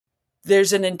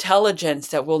there's an intelligence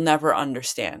that we'll never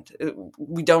understand.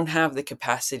 We don't have the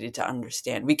capacity to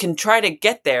understand. We can try to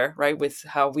get there, right? With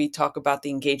how we talk about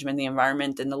the engagement, the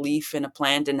environment, and the leaf in a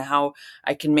plant, and how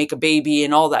I can make a baby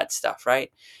and all that stuff,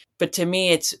 right? But to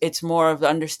me, it's more of the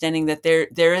understanding that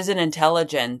there is an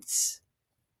intelligence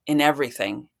in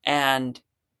everything, and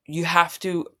you have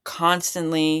to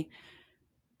constantly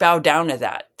bow down to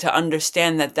that, to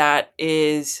understand that that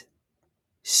is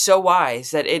so wise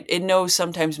that it knows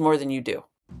sometimes more than you do.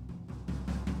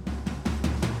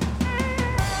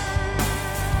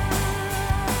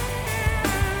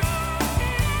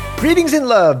 Greetings in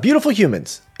love, beautiful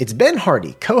humans. It's Ben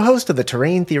Hardy, co-host of the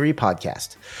Terrain Theory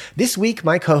podcast. This week,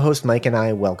 my co-host Mike and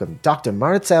I welcome Dr.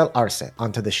 Marizelle Arce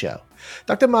onto the show.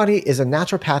 Dr. Mari is a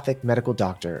naturopathic medical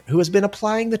doctor who has been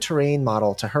applying the terrain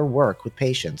model to her work with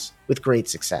patients with great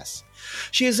success.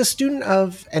 She is a student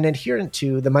of and adherent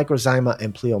to the microzyma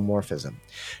and pleomorphism,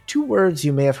 two words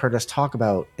you may have heard us talk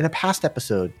about in a past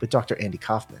episode with Dr. Andy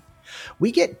Kaufman.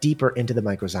 We get deeper into the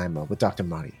microzyma with Dr.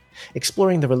 Mari,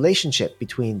 exploring the relationship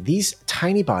between these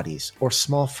tiny bodies, or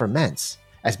small ferments,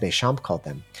 as Béchamp called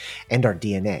them, and our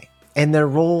DNA, and their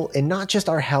role in not just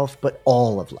our health, but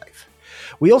all of life.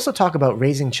 We also talk about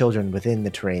raising children within the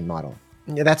terrain model.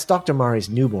 That's Dr. Mari's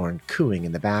newborn cooing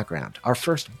in the background, our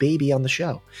first baby on the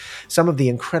show, some of the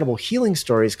incredible healing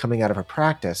stories coming out of her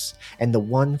practice, and the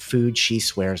one food she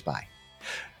swears by.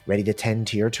 Ready to tend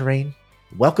to your terrain?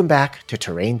 Welcome back to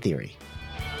Terrain Theory.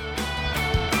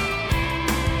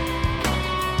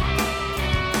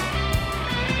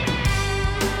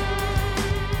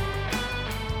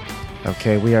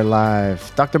 Okay, we are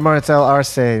live. Dr. Marizelle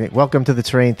Arce, welcome to the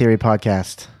Terrain Theory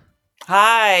podcast.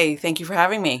 Hi, thank you for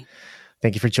having me.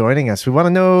 Thank you for joining us. We want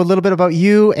to know a little bit about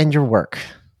you and your work.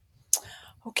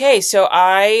 Okay, so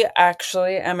I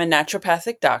actually am a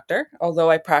naturopathic doctor,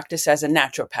 although I practice as a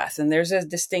naturopath. And there's a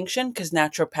distinction because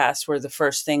naturopaths were the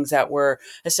first things that were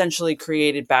essentially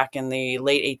created back in the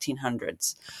late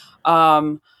 1800s.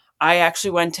 I actually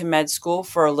went to med school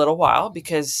for a little while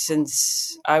because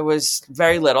since I was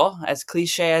very little, as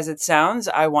cliche as it sounds,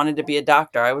 I wanted to be a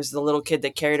doctor. I was the little kid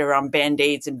that carried around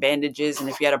Band-Aids and bandages. And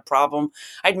if you had a problem,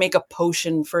 I'd make a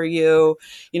potion for you.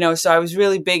 So I was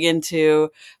really big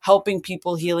into helping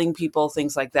people, healing people,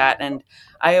 things like that. And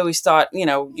I always thought,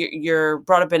 you're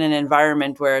brought up in an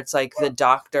environment where it's like the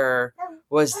doctor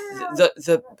was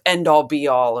the end all be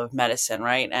all of medicine,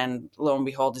 right? And lo and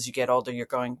behold, as you get older, you're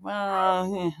going,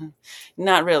 well,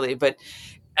 not really, but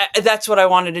that's what I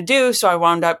wanted to do. So I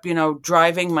wound up,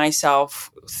 driving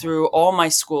myself through all my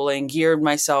schooling, geared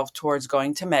myself towards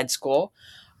going to med school.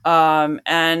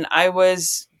 And I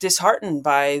was disheartened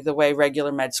by the way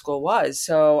regular med school was.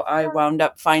 So I wound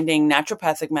up finding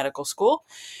naturopathic medical school,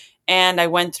 and I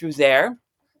went through there.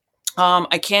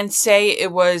 I can't say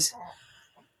it was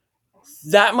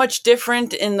that much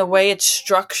different in the way it's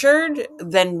structured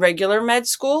than regular med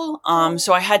school.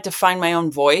 So I had to find my own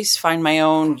voice, find my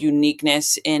own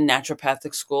uniqueness in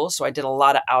naturopathic school. So I did a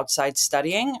lot of outside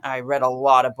studying. I read a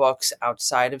lot of books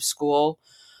outside of school.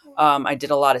 I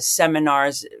did a lot of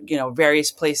seminars,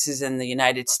 various places in the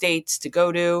United States to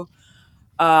go to.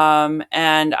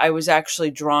 And I was actually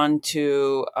drawn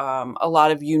to a lot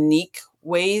of unique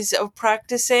ways of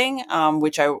practicing,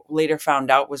 which I later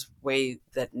found out was way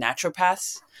that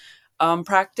naturopaths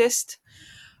practiced.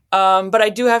 But I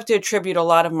do have to attribute a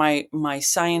lot of my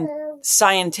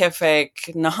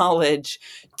scientific knowledge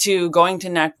to going to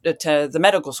the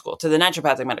medical school, to the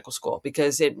naturopathic medical school,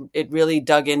 because it really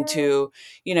dug into,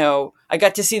 I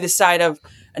got to see the side of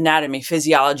anatomy,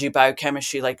 physiology,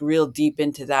 biochemistry, like real deep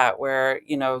into that, where,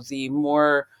 the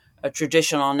more a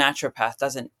traditional naturopath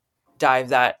doesn't dive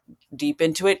that deep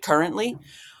into it currently.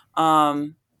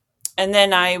 And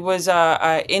then I was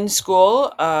in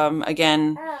school,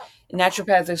 again,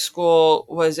 naturopathic school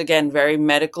was, again, very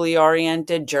medically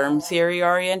oriented, germ theory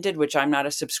oriented, which I'm not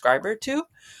a subscriber to.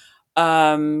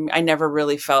 I never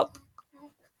really felt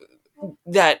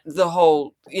that the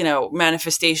whole,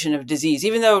 manifestation of disease,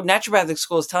 even though naturopathic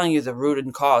school is telling you the root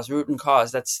and cause,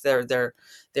 that's their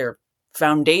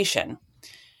foundation.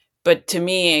 But to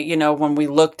me, when we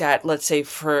looked at, let's say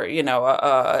for,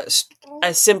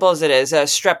 as simple as it is, a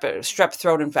strep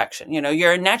throat infection,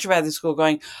 you're in naturopathic school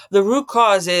going, the root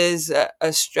cause is a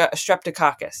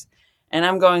streptococcus. And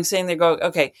I'm saying they go,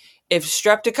 okay, if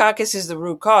streptococcus is the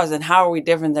root cause, then how are we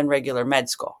different than regular med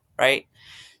school, right?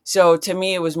 So to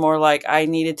me, it was more like I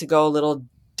needed to go a little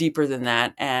deeper than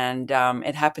that. And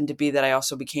it happened to be that I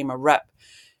also became a rep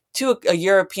to a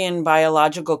European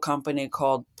biological company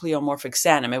called Pleomorphic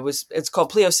Sanum. It's called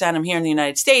Pleosanum here in the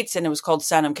United States, and it was called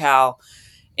Sanum Cal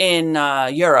in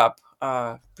Europe,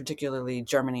 particularly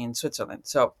Germany and Switzerland.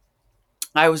 So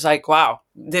I was like, wow,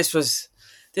 this was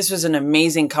an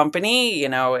amazing company.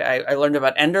 I learned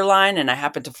about Enderline, and I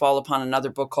happened to fall upon another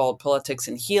book called Politics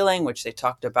and Healing, which they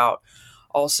talked about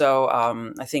also,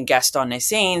 I think Gaston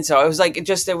Nisane. So it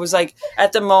was like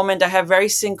at the moment I have very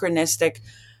synchronistic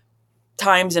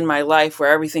times in my life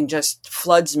where everything just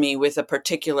floods me with a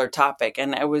particular topic.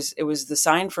 And it was the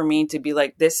sign for me to be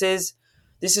like, this is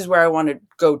where I want to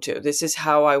go to. This is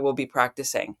how I will be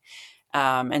practicing.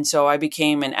 And so I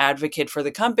became an advocate for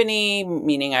the company,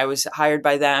 meaning I was hired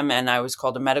by them and I was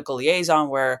called a medical liaison,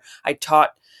 where I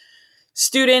taught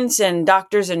students and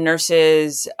doctors and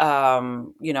nurses,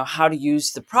 how to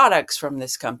use the products from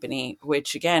this company,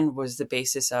 which again was the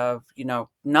basis of,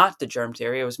 not the germ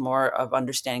theory. It was more of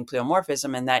understanding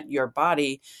pleomorphism, and that your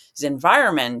body's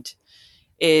environment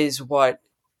is what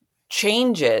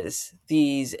changes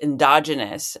these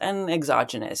endogenous and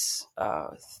exogenous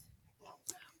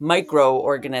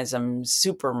microorganisms,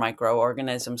 super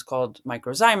microorganisms called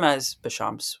microzymas,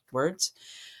 Becham's words.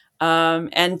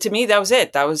 And to me, that was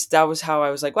it. That was how I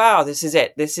was like, wow, this is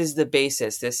it. This is the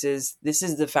basis. This is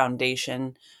the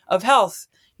foundation of health.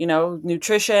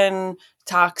 Nutrition,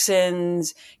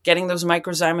 toxins, getting those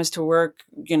microzymas to work,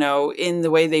 in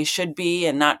the way they should be,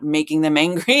 and not making them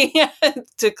angry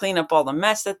to clean up all the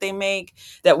mess that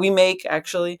we make,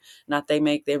 actually, not they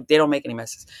make. They don't make any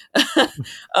messes.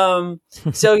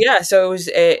 So yeah, so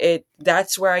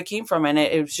that's where I came from, and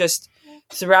it was just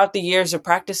throughout the years of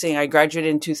practicing. I graduated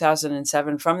in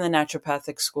 2007 from the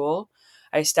naturopathic school.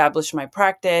 I established my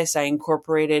practice. I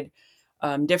incorporated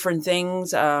different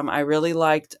things. I really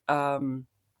liked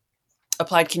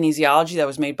applied kinesiology that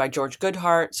was made by George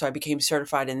Goodhart, so I became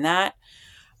certified in that.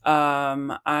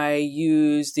 I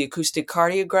used the acoustic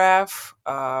cardiograph,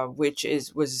 which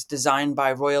was designed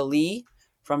by Royal Lee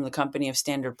from the company of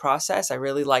Standard Process. I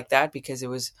really liked that because it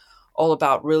was all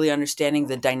about really understanding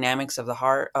the dynamics of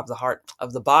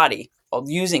the body,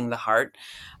 using the heart.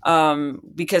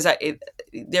 Because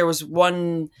there was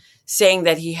one saying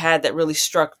that he had that really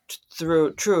struck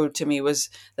true to me, was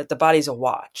that the body's a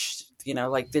watch.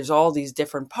 Like there's all these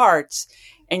different parts,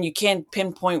 and you can't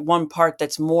pinpoint one part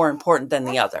that's more important than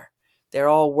the other. They're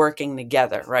all working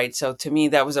together, right? So to me,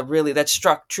 that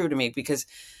struck true to me, because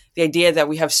the idea that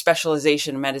we have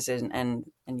specialization in medicine and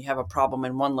you have a problem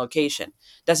in one location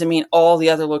doesn't mean all the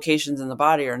other locations in the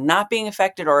body are not being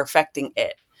affected or affecting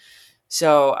it.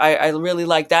 So I really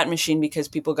like that machine, because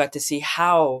people got to see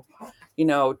how,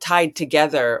 tied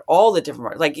together all the different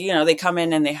parts. Like, they come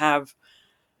in and they have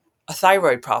a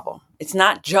thyroid problem. It's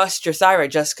not just your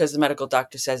thyroid, just because the medical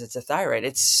doctor says it's a thyroid.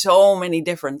 It's so many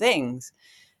different things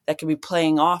that could be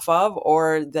playing off of,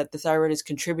 or that the thyroid is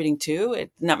contributing to.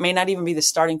 It may not even be the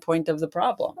starting point of the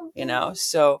problem,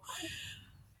 So,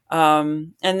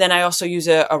 and then I also use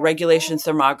a regulation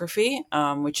thermography,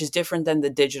 which is different than the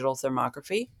digital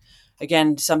thermography.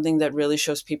 Again, something that really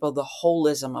shows people the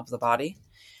holism of the body.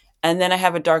 And then I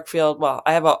have a dark field. Well,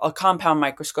 I have a compound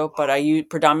microscope, but I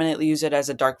predominantly use it as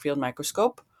a dark field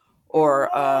microscope, or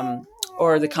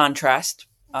the contrast,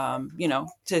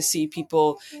 to see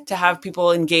people, to have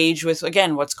people engage with,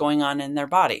 again, what's going on in their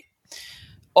body.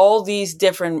 All these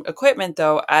different equipment,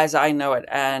 though, as I know it,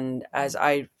 and as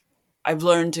I've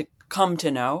learned to come to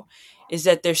know, is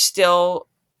that there's still,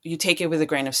 you take it with a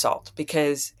grain of salt,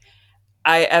 because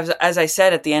as I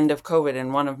said at the end of COVID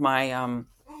in one of my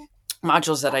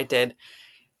modules that I did,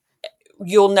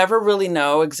 you'll never really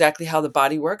know exactly how the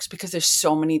body works, because there's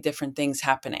so many different things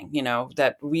happening,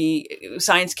 that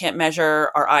science can't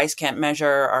measure, our eyes can't measure,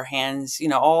 our hands,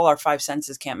 all our five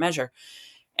senses can't measure.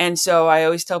 And so I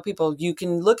always tell people, you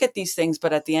can look at these things,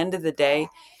 but at the end of the day,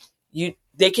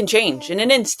 they can change in an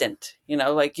instant.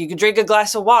 Like you could drink a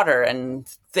glass of water and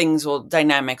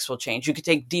dynamics will change. You could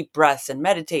take deep breaths and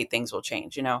meditate, things will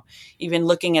change. Even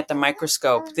looking at the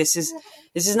microscope, this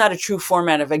is not a true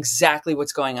format of exactly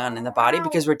what's going on in the body,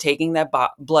 because we're taking that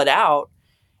blood out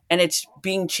and it's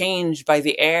being changed by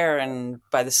the air and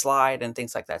by the slide and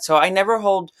things like that. So I never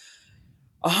hold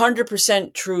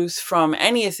 100% truth from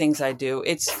any of the things I do.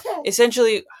 It's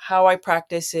essentially how I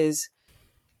practice is,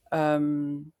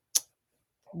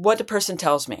 what the person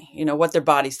tells me, what their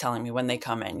body's telling me when they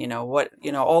come in,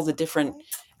 all the different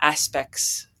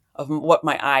aspects of what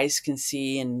my eyes can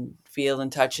see and feel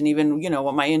and touch, and even,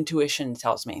 what my intuition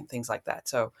tells me, things like that.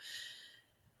 So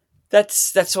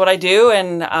that's what I do.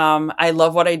 And, I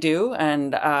love what I do.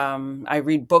 And, I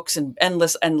read books and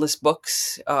endless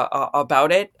books,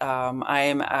 about it. I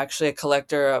am actually a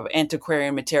collector of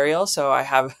antiquarian material. So I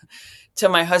have, to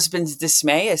my husband's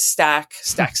dismay, a stack,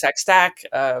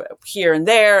 here and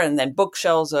there, and then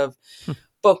bookshelves of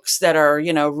books that are,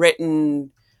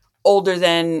 written older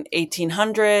than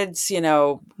 1800s,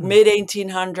 mid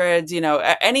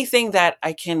 1800s, anything that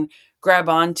I can grab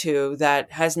onto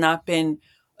that has not been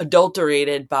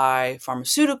adulterated by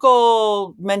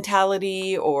pharmaceutical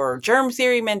mentality or germ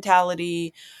theory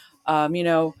mentality.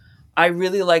 I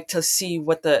really like to see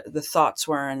what the thoughts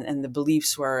were and the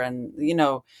beliefs were, and,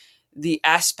 the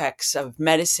aspects of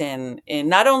medicine in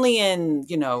not only in,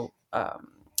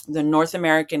 the North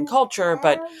American culture,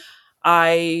 but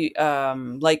I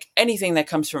like anything that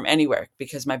comes from anywhere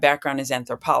because my background is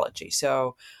anthropology.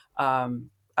 So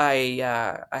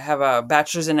I have a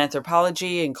bachelor's in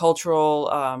anthropology and cultural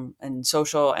and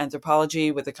social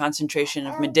anthropology with a concentration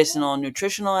of medicinal and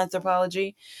nutritional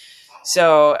anthropology.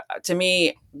 So to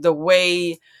me, the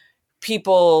way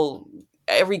people,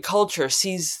 every culture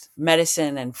sees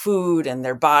medicine and food and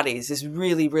their bodies is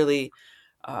really, really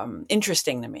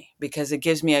interesting to me because it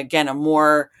gives me, again,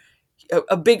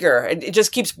 a bigger, it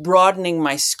just keeps broadening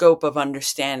my scope of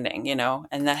understanding,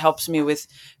 and that helps me with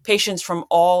patients from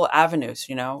all avenues,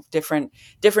 different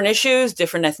issues,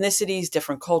 different ethnicities,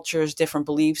 different cultures, different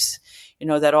beliefs,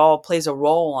 that all plays a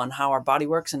role on how our body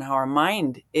works and how our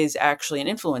mind is actually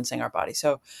influencing our body.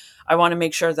 So I want to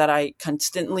make sure that I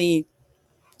constantly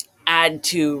add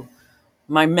to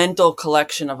my mental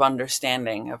collection of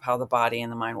understanding of how the body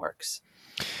and the mind works.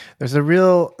 There's a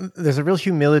real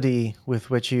humility with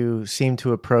which you seem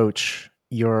to approach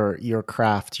your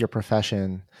craft, your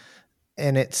profession,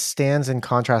 and it stands in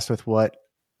contrast with what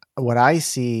I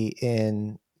see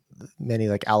in many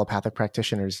like allopathic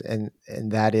practitioners, and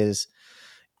that is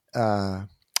uh,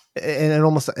 and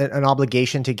almost an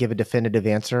obligation to give a definitive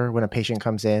answer when a patient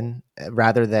comes in,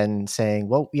 rather than saying,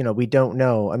 well, we don't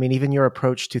know. I mean, even your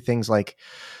approach to things like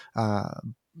uh,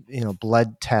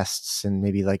 blood tests and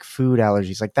maybe like food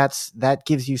allergies, like that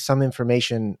gives you some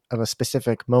information of a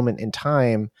specific moment in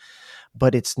time,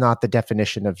 but it's not the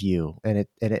definition of you, and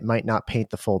it might not paint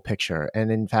the full picture. And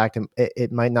in fact,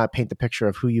 it might not paint the picture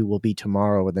of who you will be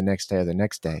tomorrow or the next day or the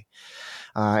next day.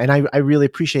 And I really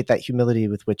appreciate that humility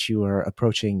with which you are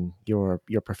approaching your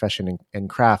profession and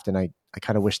craft. And I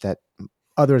kind of wish that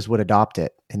others would adopt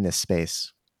it in this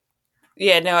space.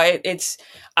 Yeah, no,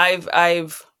 I've I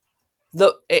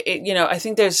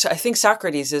think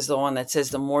Socrates is the one that says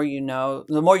the more you know,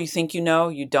 the more you think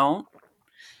you don't.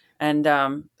 And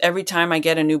every time I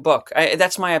get a new book,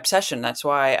 that's my obsession. That's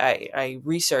why I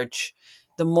research.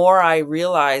 The more I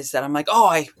realize that I'm like, oh,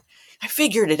 I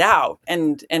figured it out.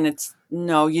 And it's,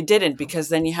 no, you didn't, because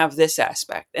then you have this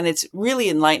aspect. And it's really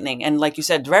enlightening. And like you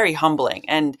said, very humbling.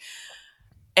 And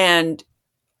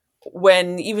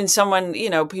when even someone,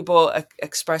 people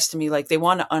express to me like they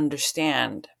want to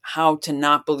understand how to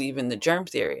not believe in the germ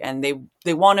theory, and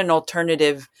they want an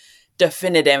alternative,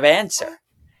 definitive answer.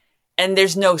 And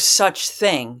there's no such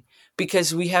thing,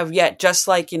 because we have yet, just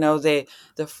like,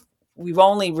 we've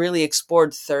only really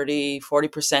explored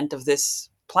 30-40% of this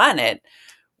planet.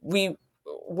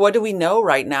 What do we know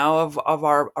right now of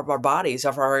our bodies,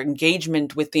 of our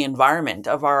engagement with the environment,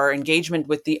 of our engagement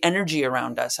with the energy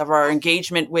around us, of our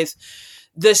engagement with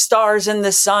the stars and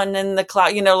the sun and the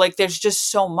cloud, like there's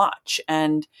just so much.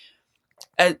 And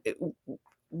uh,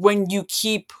 when you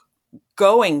keep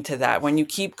going to that, when you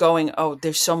keep going, oh,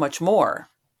 there's so much more,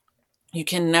 you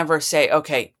can never say,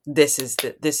 okay, this is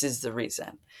the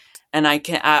reason. And I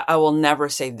will never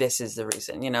say this is the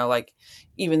reason, like,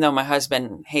 even though my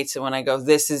husband hates it when I go,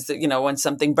 this is when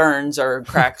something burns or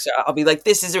cracks, I'll be like,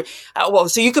 this is, well,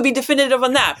 so you could be definitive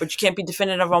on that, but you can't be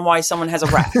definitive on why someone has a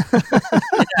rat.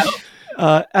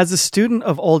 As a student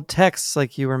of old texts,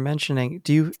 like you were mentioning,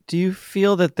 do you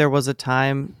feel that there was a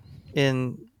time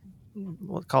in,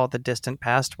 we'll call it the distant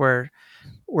past, where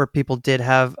people did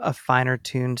have a finer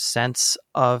tuned sense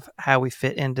of how we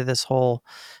fit into this whole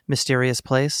mysterious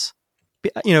place,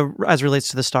 as relates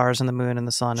to the stars and the moon and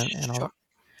the sun and all Sure. that?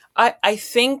 I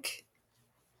think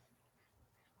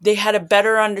they had a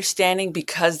better understanding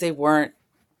because they weren't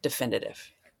definitive,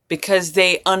 because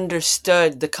they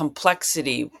understood the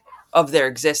complexity of their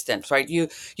existence, right? You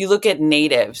look at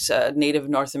natives, native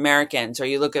North Americans, or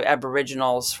you look at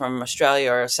Aboriginals from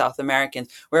Australia or South Americans,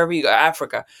 wherever you go,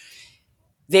 Africa.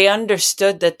 They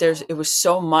understood that it was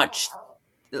so much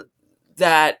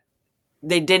that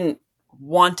they didn't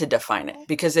want to define it,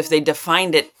 because if they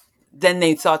defined it, then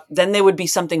they would be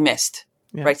something missed,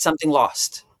 Yeah. right? Something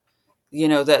lost.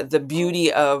 The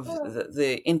beauty of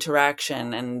the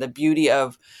interaction, and the beauty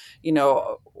of,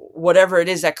 whatever it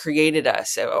is that created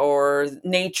us, or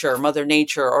nature, Mother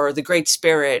Nature, or the Great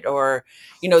Spirit, or,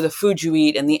 the food you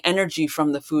eat and the energy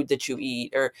from the food that you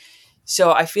eat.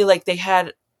 So I feel like they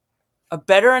had a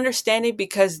better understanding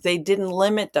because they didn't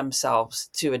limit themselves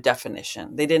to a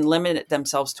definition. They didn't limit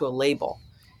themselves to a label,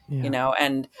 Yeah.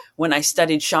 and when I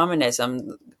studied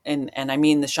shamanism, and I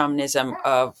mean the shamanism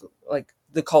of like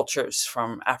the cultures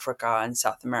from Africa and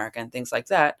South America and things like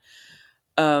that,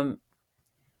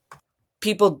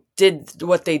 people did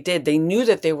what they did. They knew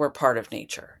that they were part of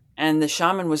nature. And the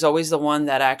shaman was always the one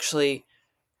that actually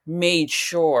made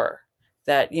sure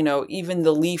that, even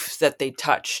the leaf that they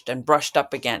touched and brushed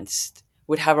up against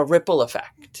would have a ripple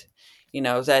effect,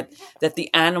 that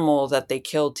the animal that they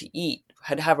killed to eat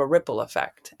had have a ripple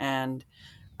effect. And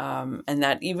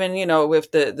that even,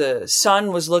 if the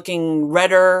sun was looking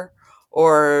redder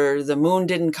or the moon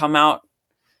didn't come out,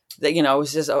 that, it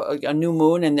was just a new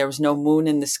moon and there was no moon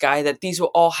in the sky, that these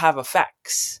will all have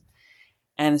effects.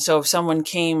 And so if someone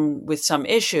came with some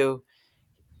issue,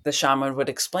 the shaman would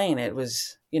explain it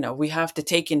was, we have to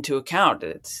take into account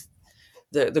it's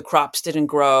the crops didn't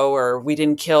grow, or we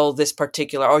didn't kill this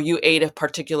particular, or you ate a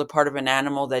particular part of an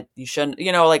animal that you shouldn't,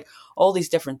 like all these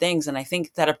different things. And I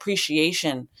think that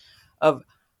appreciation of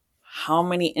how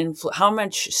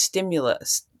much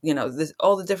stimulus,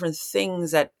 all the different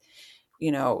things that,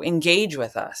 engage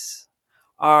with us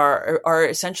are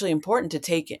essentially important to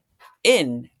take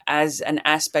in as an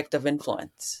aspect of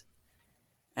influence.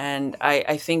 And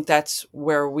I think that's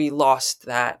where we lost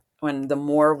that, when the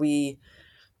more we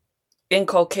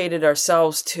inculcated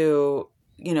ourselves to,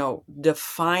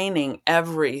 defining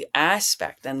every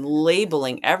aspect and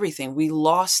labeling everything, we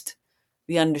lost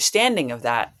the understanding of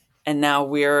that. And now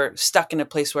we're stuck in a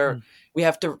place where we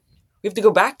have to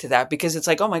go back to that, because it's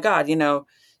like, oh my God,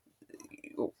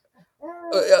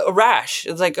 a rash.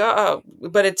 It's like,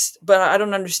 but I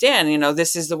don't understand.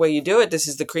 This is the way you do it. This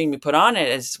is the cream you put on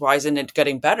it. Why isn't it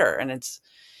getting better? And it's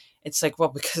like, well,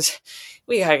 because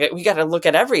we got to look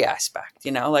at every aspect,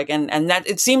 and that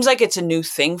it seems like it's a new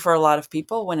thing for a lot of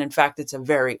people, when in fact it's a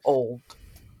very old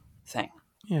thing.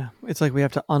 Yeah. It's like we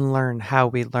have to unlearn how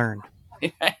we learn.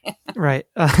 Right.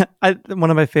 One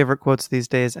of my favorite quotes these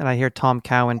days, and I hear Tom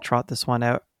Cowan trot this one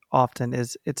out often,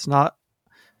 is it's not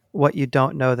what you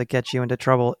don't know that gets you into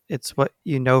trouble. It's what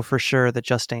you know for sure that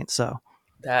just ain't so.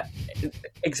 That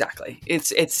exactly.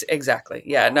 It's exactly.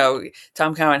 Yeah, no,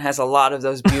 Tom Cowan has a lot of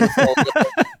those beautiful little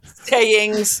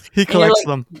sayings. He collects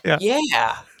them. Yeah.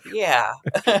 Yeah. Yeah.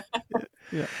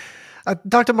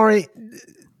 Dr. Mari,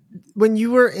 when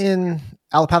you were in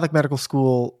allopathic medical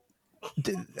school,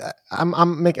 I'm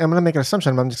going to make an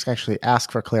assumption. I'm just actually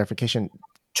ask for clarification.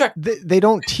 Sure. They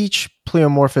don't teach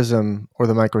pleomorphism or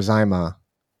the microzyma,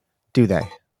 do they?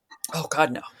 Oh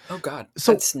God, no. Oh God.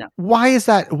 So no. Why is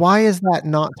that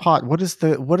not taught? What is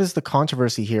the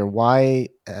controversy here? Why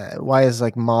is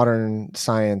like modern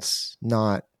science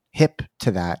not hip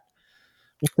to that?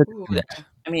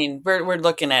 I mean, we're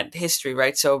looking at history,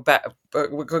 right? So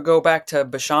we could go back to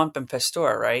Béchamp and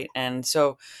Pasteur, right? And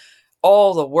so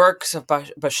all the works of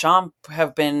Béchamp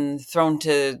have been thrown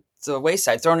to the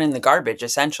wayside, thrown in the garbage,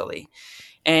 essentially.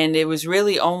 And it was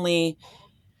really only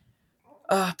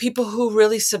people who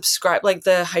really subscribe, like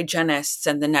the hygienists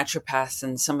and the naturopaths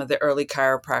and some of the early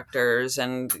chiropractors,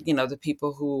 and, the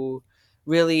people who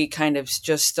really kind of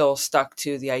just still stuck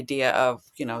to the idea of,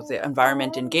 the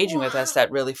environment engaging with us,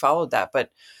 that really followed that. But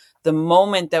the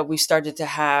moment that we started to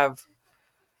have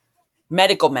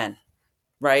medical men,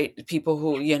 right? People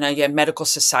who, you had medical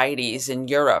societies in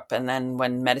Europe. And then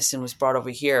when medicine was brought over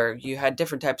here, you had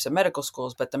different types of medical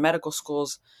schools, but the medical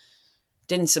schools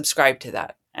didn't subscribe to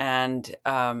that. And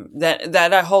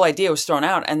that whole idea was thrown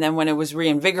out. And then when it was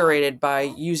reinvigorated by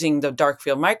using the dark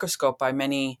field microscope by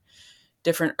many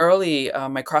different early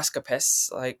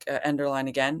microscopists, like Enderlein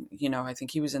again, I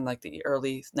think he was in like the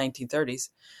early 1930s.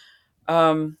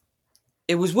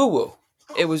 It was woo-woo.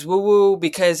 It was woo-woo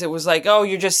because it was like, oh,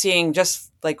 you're just seeing,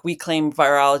 just like we claim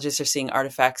virologists are seeing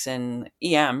artifacts in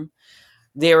EM.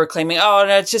 They were claiming, oh,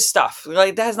 no, it's just stuff.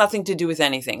 Like, that has nothing to do with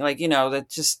anything. Like,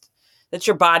 that's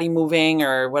your body moving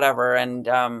or whatever.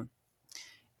 And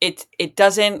it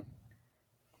doesn't,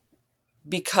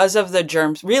 because of the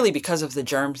germs, really because of the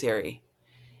germ theory.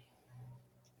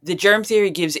 The germ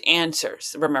theory gives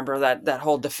answers. Remember that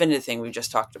whole definitive thing we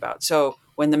just talked about. So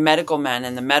when the medical men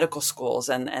and the medical schools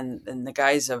and the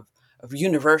guys of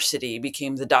university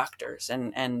became the doctors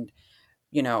and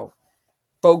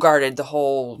bogarted the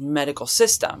whole medical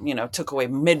system, took away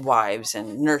midwives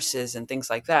and nurses and things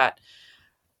like that,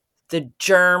 the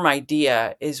germ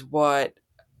idea is what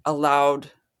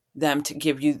allowed them to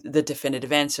give you the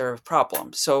definitive answer of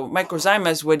problems. So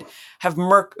microzymas would have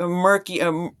murky,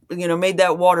 made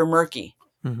that water murky,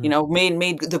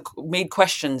 made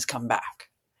questions come back.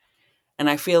 And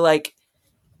I feel like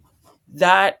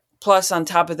that plus on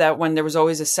top of that, when there was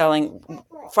always a selling,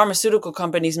 pharmaceutical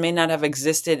companies may not have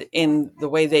existed in the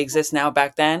way they exist now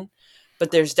back then,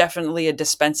 but there's definitely a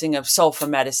dispensing of sulfa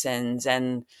medicines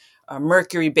and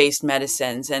mercury-based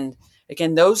medicines. And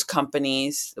again, those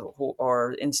companies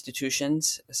or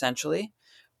institutions essentially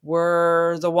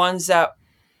were the ones that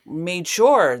made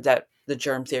sure that the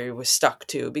germ theory was stuck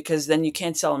to, because then you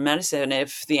can't sell a medicine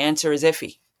if the answer is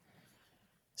iffy.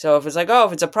 So if it's like, oh,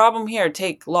 if it's a problem here,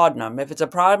 take laudanum. If it's a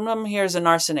problem, here's an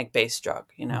arsenic-based drug,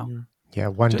 Mm-hmm. Yeah,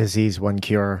 one disease, one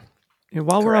cure.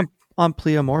 While Correct. We're on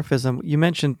pleomorphism, you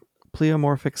mentioned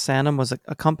Pleomorphic Sanum was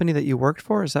a company that you worked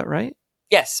for. Is that right?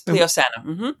 Yes, Pleosanum.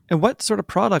 Mm-hmm. And what sort of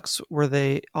products were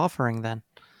they offering then?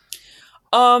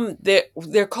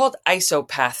 They're called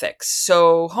isopathics.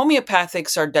 So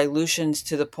homeopathics are dilutions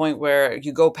to the point where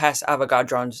you go past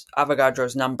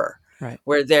Avogadro's number, right?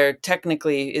 Where there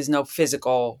technically is no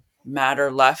physical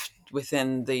matter left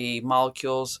within the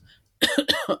molecules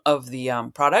of the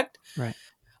product. Right.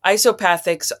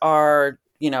 Isopathics are,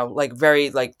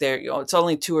 they're, it's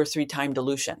only 2 or 3 time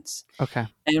dilutions. Okay.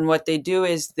 And what they do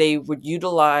is they would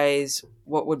utilize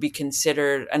what would be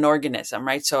considered an organism,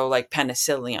 right? So like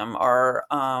penicillium or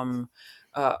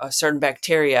a certain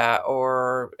bacteria,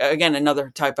 or again, another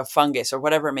type of fungus or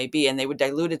whatever it may be. And they would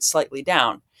dilute it slightly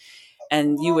down.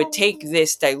 And you would take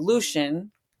this dilution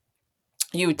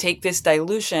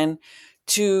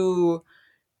to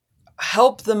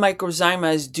help the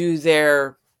microzymas do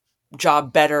their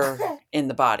job better in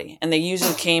the body. And they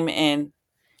usually came in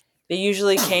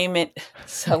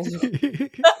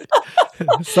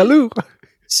Salut.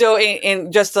 So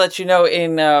in just to let you know,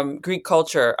 in Greek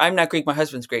culture, I'm not Greek, my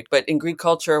husband's Greek, but in Greek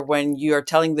culture, when you are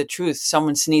telling the truth,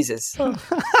 someone sneezes. So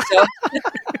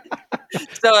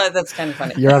that's kind of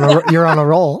funny. You're on a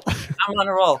roll. I'm on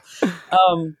a roll.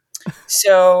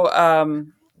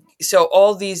 So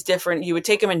all these different, you would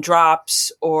take them in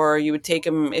drops, or you would take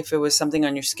them, if it was something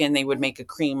on your skin, they would make a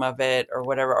cream of it or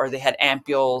whatever, or they had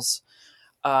ampules.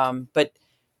 But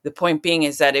the point being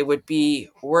is that it would be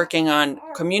working on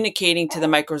communicating to the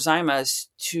microzymas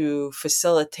to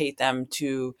facilitate them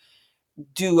to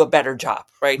do a better job,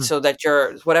 right? Mm-hmm. So that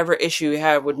your whatever issue you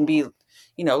have wouldn't be,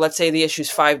 let's say the issue is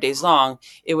 5 days long,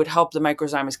 it would help the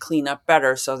microzymas clean up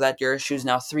better so that your issue is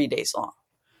now 3 days long.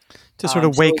 To sort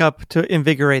of wake up, to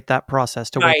invigorate that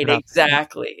process, to wake it up.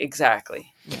 Exactly.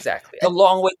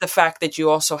 Along with the fact that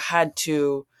you also had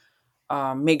to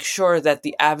make sure that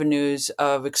the avenues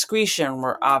of excretion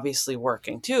were obviously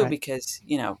working too, right. Because,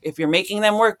 if you're making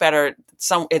them work better,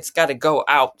 it's got to go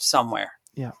out somewhere.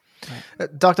 Yeah.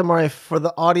 Right. Dr. Mari, for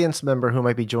the audience member who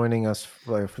might be joining us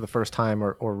for the first time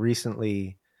or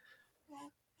recently,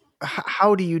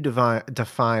 how do you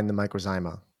define the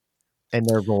microzyma and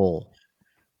their role?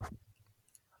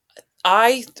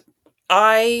 I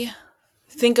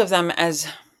think of them as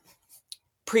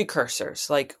precursors,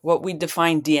 like what we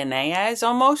define DNA as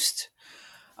almost,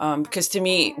 because to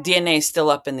me, DNA is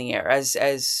still up in the air.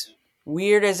 As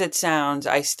weird as it sounds,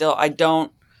 I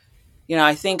don't,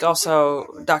 I think also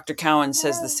Dr. Cowan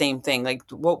says the same thing. Like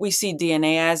what we see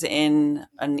DNA as in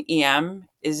an EM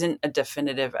isn't a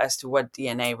definitive as to what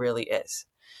DNA really is.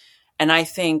 And I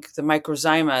think the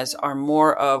microzymas are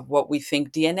more of what we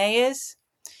think DNA is,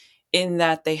 in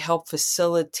that they help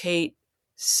facilitate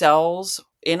cells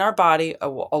in our body,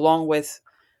 along with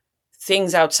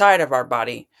things outside of our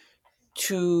body,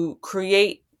 to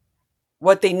create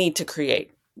what they need to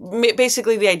create.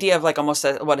 Basically, the idea of like almost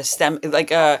a stem,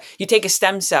 like you take a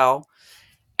stem cell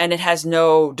and it has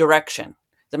no direction.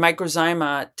 The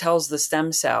microzyma tells the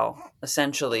stem cell,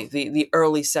 essentially, the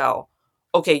early cell,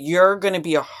 okay, you're going to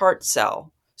be a heart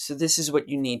cell. So this is what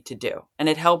you need to do. And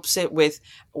it helps it with,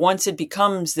 once it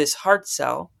becomes this heart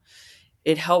cell,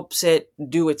 it helps it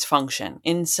do its function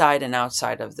inside and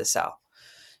outside of the cell.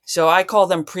 So I call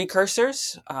them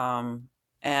precursors. And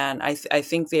I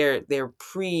think they're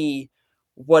pre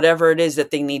whatever it is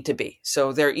that they need to be.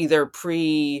 So they're either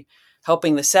pre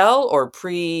helping the cell or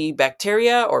pre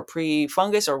bacteria or pre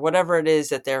fungus or whatever it is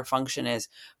that their function is.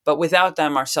 But without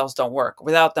them, our cells don't work.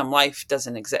 Without them, life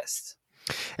doesn't exist.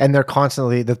 And they're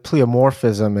constantly, the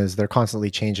pleomorphism is they're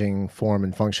constantly changing form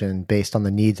and function based on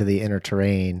the needs of the inner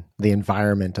terrain, the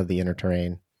environment of the inner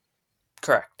terrain.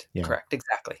 Correct. Yeah. Correct.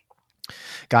 Exactly.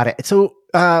 Got it. So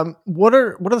what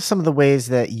are some of the ways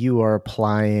that you are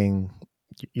applying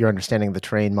your understanding of the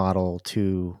terrain model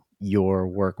to your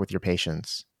work with your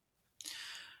patients?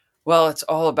 Well, it's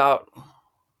all about,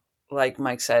 like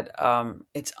Mike said,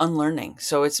 it's unlearning.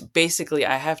 So it's basically,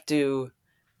 a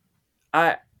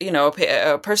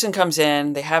person comes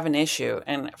in, they have an issue,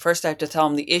 and first I have to tell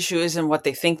them the issue isn't what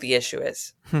they think the issue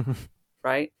is,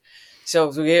 right? So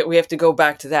we have to go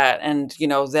back to that. And,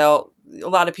 a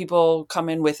lot of people come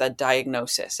in with a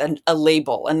diagnosis and a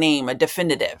label, a name, a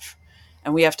definitive,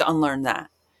 and we have to unlearn that.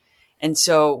 And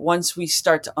so once we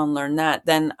start to unlearn that,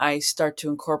 then I start to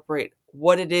incorporate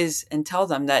what it is and tell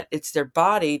them that it's their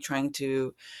body trying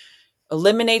to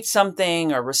eliminate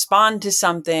something or respond to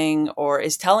something or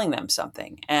is telling them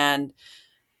something. And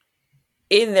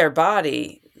in their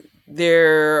body,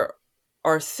 there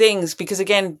are things, because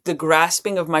again, the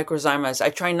grasping of microzymas,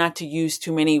 I try not to use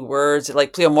too many words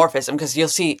like pleomorphism, because you'll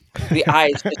see the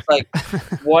eyes just like,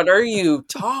 what are you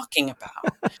talking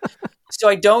about? So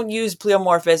I don't use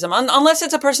pleomorphism unless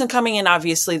it's a person coming in,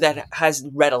 obviously, that has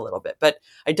read a little bit, but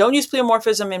I don't use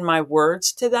pleomorphism in my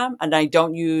words to them. And I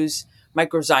don't use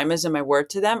microzymas in my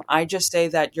word to them. I just say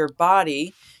that your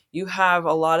body, you have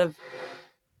a lot of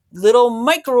little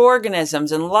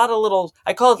microorganisms and a lot of little,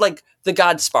 I call it like the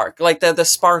God spark, like the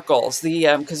sparkles,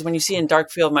 because when you see in dark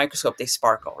field microscope, they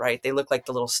sparkle, right? They look like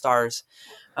the little stars.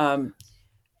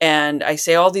 And I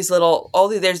say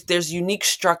there's unique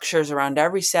structures around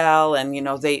every cell, and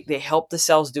they help the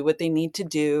cells do what they need to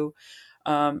do.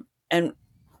 And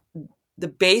the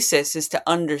basis is to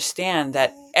understand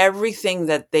that everything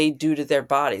that they do to their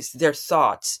bodies, their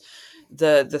thoughts,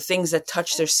 the things that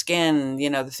touch their skin,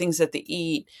 the things that they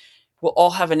eat, will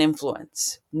all have an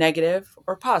influence, negative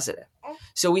or positive.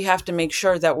 So we have to make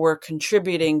sure that we're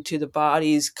contributing to the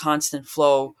body's constant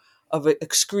flow of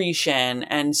excretion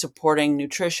and supporting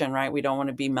nutrition, right? We don't want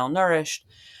to be malnourished.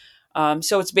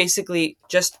 So it's basically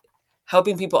just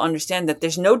helping people understand that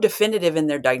there's no definitive in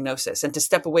their diagnosis, and to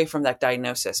step away from that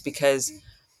diagnosis, because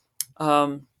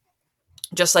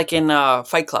just like in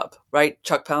Fight Club, right?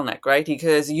 Chuck Palahniuk, right?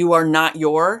 Because you are not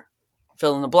your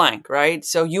fill in the blank, right?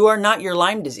 So you are not your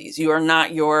Lyme disease. You are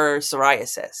not your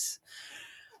psoriasis.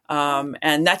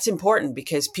 And that's important,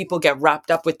 because people get wrapped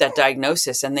up with that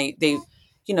diagnosis, and they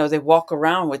walk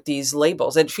around with these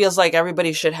labels. It feels like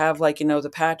everybody should have, like,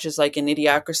 the patches, like in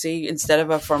Idiocracy, instead of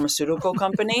a pharmaceutical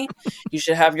company, you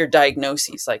should have your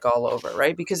diagnoses like all over,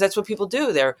 right? Because that's what people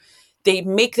do. They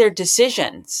make their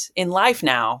decisions in life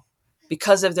now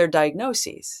because of their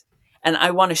diagnoses. And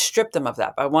I want to strip them of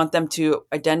that. I want them to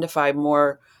identify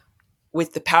more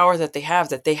with the power that they have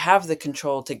the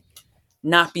control to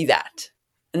not be that.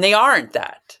 And they aren't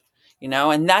that,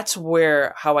 and that's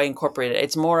how I incorporate it.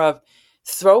 It's more of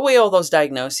throw away all those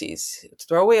diagnoses,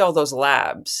 throw away all those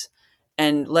labs,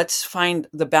 and let's find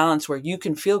the balance where you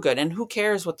can feel good. And who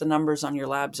cares what the numbers on your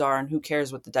labs are, and who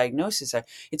cares what the diagnoses are?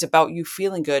 It's about you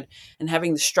feeling good and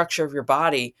having the structure of your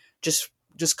body just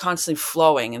constantly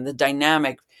flowing, and the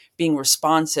dynamic being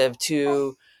responsive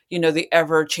to, the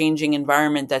ever-changing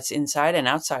environment that's inside and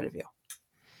outside of you.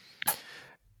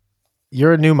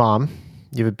 You're a new mom.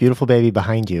 You have a beautiful baby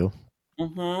behind you.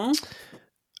 Mm-hmm.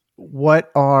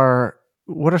 What are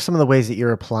some of the ways that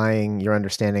you're applying your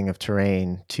understanding of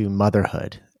terrain to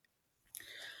motherhood?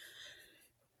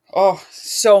 Oh,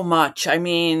 so much. I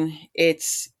mean,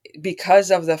 it's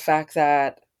because of the fact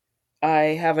that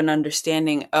I have an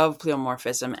understanding of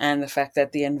pleomorphism, and the fact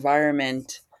that the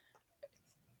environment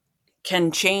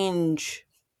can change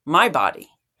my body.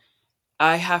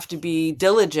 I have to be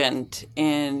diligent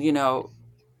in,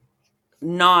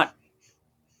 not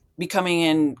becoming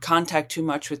in contact too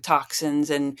much with toxins,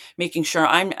 and making sure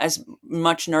I'm as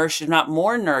much nourished, if not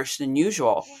more nourished than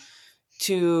usual,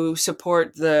 to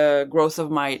support the growth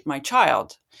of my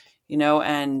child,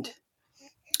 and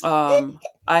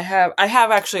I have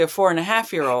actually a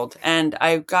 4.5-year-old, and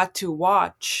I got to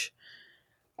watch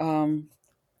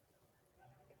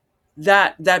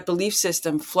that belief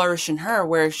system flourish in her,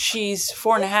 where she's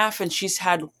 4.5 and she's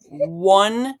had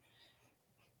one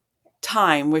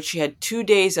time where she had 2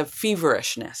 days of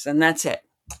feverishness, and that's it.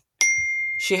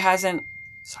 She hasn't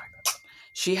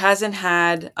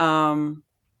had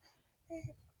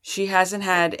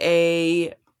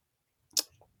a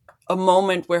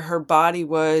moment where her body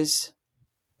was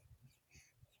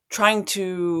trying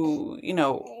to,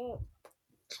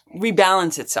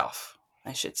 rebalance itself,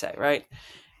 I should say, right?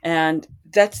 And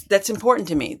that's important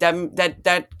to me.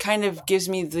 That kind of gives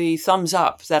me the thumbs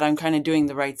up that I'm kind of doing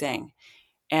the right thing.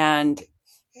 And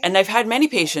I've had many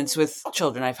patients with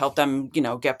children. I've helped them,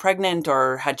 get pregnant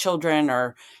or had children,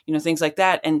 or, things like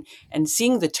that. And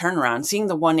seeing the turnaround, seeing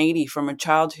the 180 from a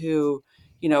child who,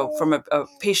 from a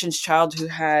patient's child who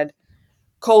had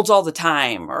colds all the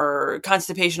time, or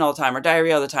constipation all the time, or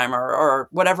diarrhea all the time, or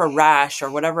whatever rash or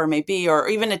whatever it may be, or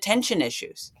even attention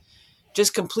issues,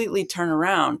 just completely turn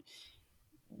around.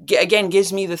 Again,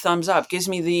 gives me the thumbs up, gives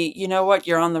me the,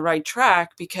 you're on the right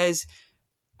track, because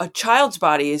a child's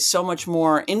body is so much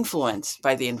more influenced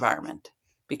by the environment,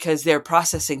 because they're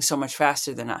processing so much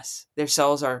faster than us. Their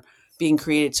cells are being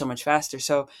created so much faster.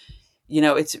 So,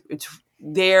 it's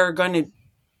they're going to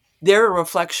they're a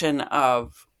reflection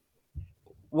of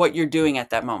what you're doing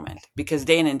at that moment, because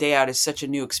day in and day out is such a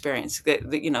new experience that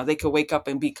they could wake up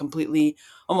and be completely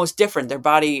almost different, their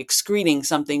body excreting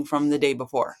something from the day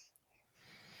before.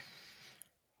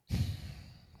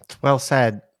 It's well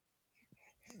said.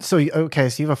 So okay,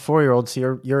 so you have a 4-year-old,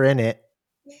 so you're in it.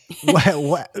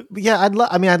 What? Yeah, I'd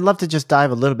love to just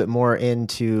dive a little bit more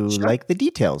into Sure. like the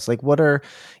details. Like, what are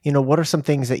some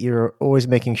things that you're always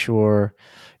making sure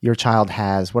your child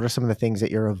has? What are some of the things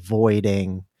that you're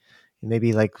avoiding?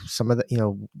 Maybe like some of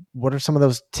what are some of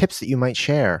those tips that you might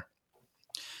share?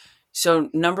 So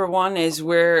number one is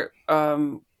where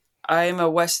I'm a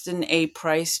Weston A.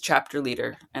 Price chapter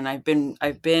leader, and I've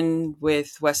been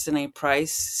with Weston A.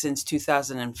 Price since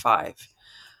 2005.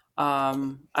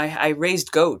 I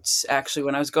raised goats actually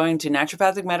when I was going to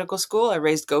naturopathic medical school. I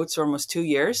raised goats for almost 2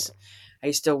 years. I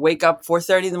used to wake up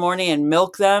 4:30 in the morning and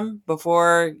milk them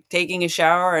before taking a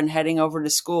shower and heading over to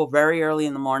school very early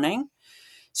in the morning.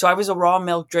 So I was a raw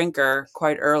milk drinker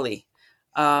quite early.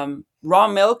 Raw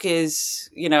milk is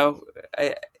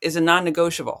a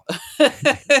non-negotiable.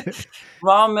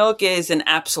 Raw milk is an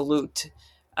absolute,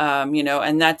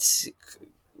 and that's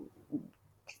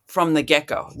from the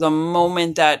get-go. The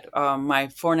moment that my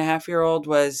 4.5-year-old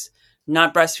was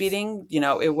not breastfeeding,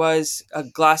 it was a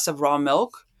glass of raw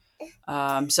milk.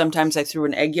 Sometimes I threw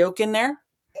an egg yolk in there,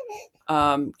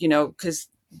 because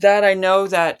that I know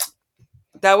that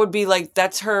would be like,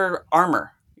 that's her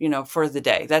armor, for the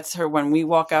day. That's her when we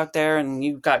walk out there and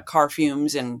you've got car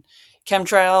fumes and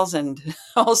chemtrails and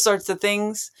all sorts of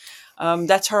things.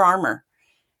 That's her armor.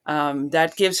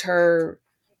 That gives her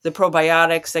the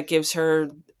probiotics, that gives her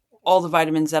all the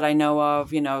vitamins that I know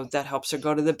of, that helps her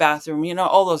go to the bathroom,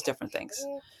 all those different things.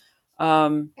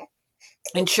 Um,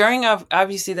 ensuring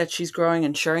obviously that she's growing,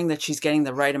 ensuring that she's getting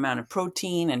the right amount of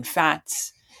protein and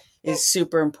fats is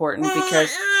super important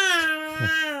because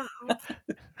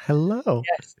Hello.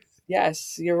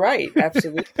 yes, you're right.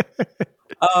 Absolutely.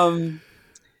 Um,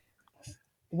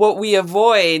 what we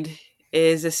avoid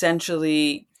is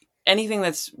essentially anything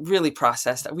that's really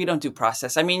processed. We don't do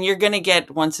processed. I mean, you're going to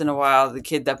get once in a while the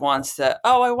kid that wants to,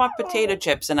 oh, I want potato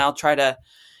chips, and I'll try to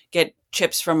get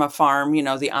chips from a farm.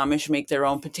 The Amish make their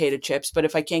own potato chips, but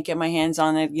if I can't get my hands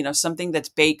on it, something that's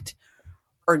baked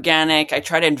organic, I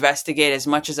try to investigate as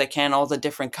much as I can all the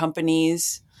different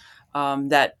companies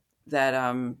that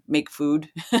make food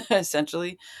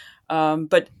essentially.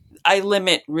 But I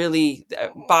limit really,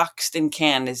 boxed and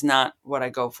canned is not what I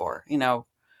go for.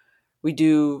 We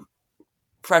do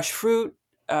fresh fruit,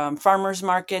 farmers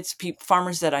markets,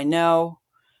 farmers that I know.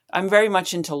 I'm very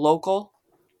much into local,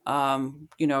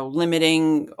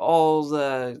 limiting all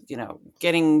the,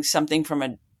 getting something from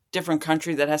a different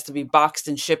country that has to be boxed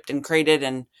and shipped and crated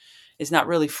and is not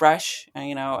really fresh,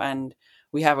 and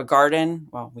we have a garden.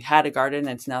 Well, we had a garden.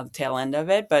 It's now the tail end of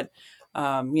it, but,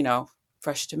 um, you know,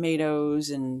 fresh tomatoes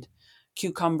and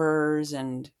cucumbers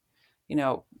and, you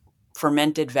know,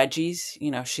 fermented veggies.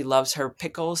 She loves her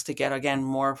pickles to get, again,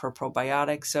 more of her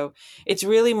probiotics. So it's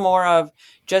really more of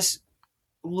just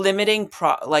limiting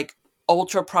like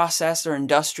ultra processed or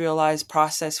industrialized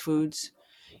processed foods,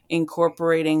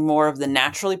 incorporating more of the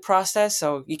naturally processed.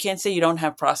 So you can't say you don't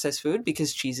have processed food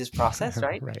because cheese is processed,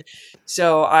 right? Right.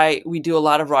 So we do a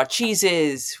lot of raw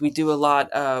cheeses. We do a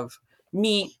lot of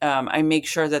meat. I make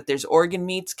sure that there's organ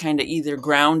meats kind of either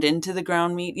ground into the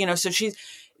ground meat, so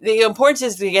the importance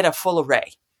is to get a full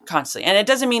array constantly. And it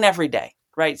doesn't mean every day,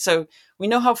 right? So we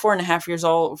know how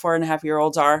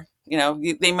 4.5-year-olds are.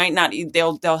 They might not eat,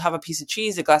 they'll have a piece of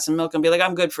cheese, a glass of milk, and be like,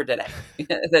 I'm good for today.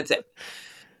 That's it.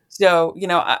 So,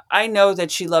 I know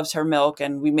that she loves her milk,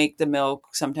 and we make the milk.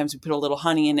 Sometimes we put a little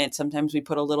honey in it. Sometimes we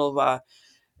put a little,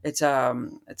 it's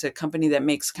a company that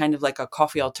makes kind of like a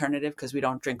coffee alternative because we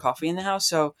don't drink coffee in the house.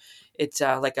 So it's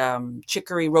like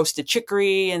roasted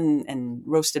chicory and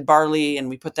roasted barley, and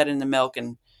we put that in the milk,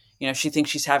 and she thinks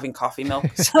she's having coffee milk.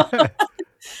 So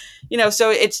so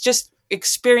it's just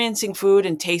experiencing food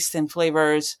and tastes and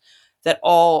flavors that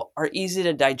all are easy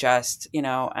to digest,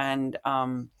 and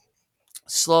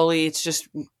slowly it's just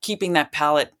keeping that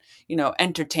palate,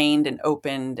 entertained and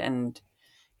opened. And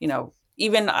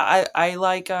even I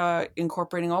like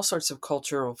incorporating all sorts of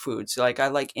cultural foods. Like I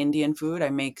like Indian food.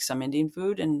 I make some Indian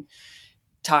food and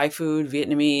Thai food,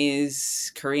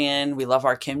 Vietnamese, Korean. We love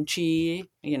our kimchi,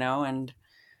 and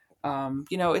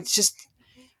it's just,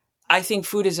 I think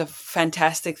food is a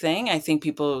fantastic thing. I think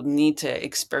people need to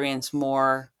experience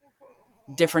more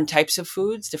different types of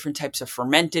foods, different types of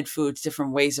fermented foods,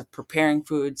 different ways of preparing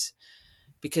foods.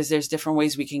 because there's different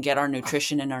ways we can get our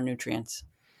nutrition and our nutrients.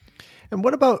 And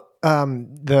what about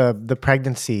the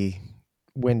pregnancy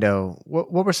window?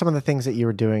 What were some of the things that you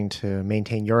were doing to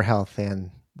maintain your health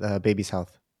and the baby's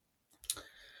health?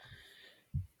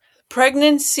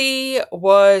 Pregnancy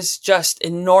was just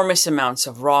enormous amounts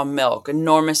of raw milk,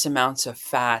 enormous amounts of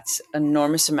fats,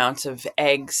 enormous amounts of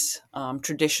eggs.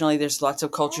 Traditionally, there's lots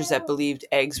of cultures that believed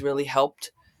eggs really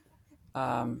helped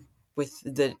with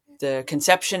the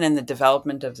conception and the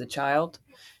development of the child.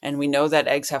 And we know that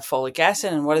eggs have folic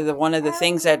acid, and one of the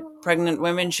things that pregnant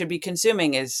women should be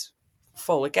consuming is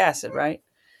folic acid, right?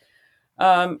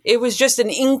 It was just an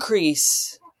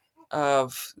increase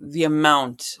of the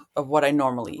amount of what I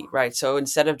normally eat, right? So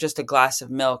instead of just a glass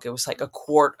of milk, it was like a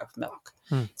quart of milk.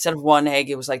 Instead of one egg,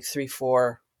 it was like 3,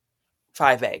 4,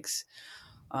 5 eggs.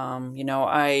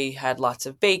 I had lots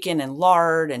of bacon and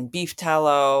lard and beef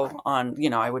tallow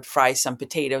I would fry some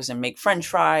potatoes and make French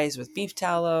fries with beef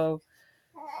tallow.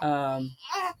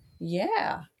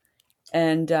 Yeah.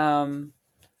 And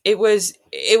it was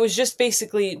just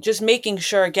basically just making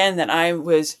sure again that I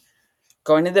was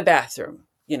going to the bathroom,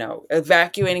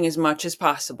 evacuating as much as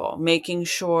possible, making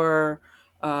sure,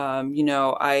 I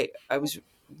was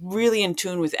really in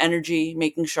tune with energy,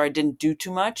 making sure I didn't do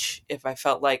too much. If I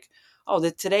felt like, oh,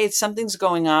 that today something's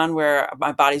going on where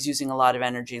my body's using a lot of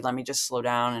energy, let me just slow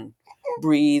down and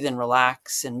breathe and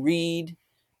relax and read,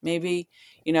 maybe.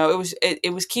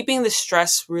 It was keeping the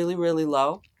stress really, really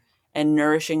low and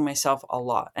nourishing myself a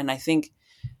lot. And I think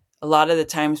a lot of the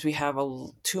times we have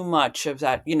too much of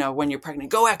that, when you're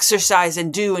pregnant, go exercise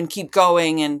and do and keep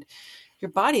going. And your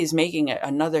body is making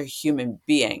another human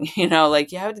being,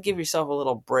 like you have to give yourself a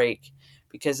little break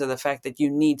because of the fact that you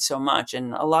need so much.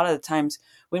 And a lot of the times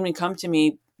women come to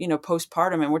me,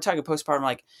 postpartum, and we're talking postpartum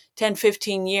like 10,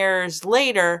 15 years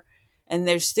later, and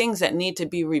there's things that need to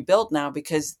be rebuilt now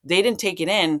because they didn't take it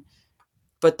in,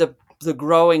 but the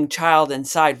growing child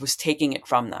inside was taking it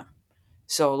from them.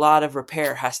 So a lot of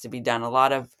repair has to be done. A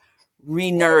lot of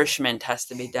renourishment has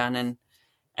to be done.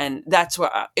 And that's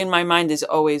what in my mind is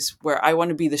always where I want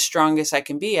to be the strongest I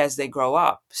can be as they grow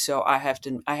up. So I had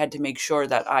to make sure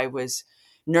that I was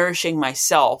nourishing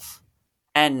myself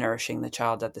and nourishing the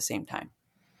child at the same time.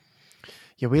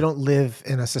 Yeah, we don't live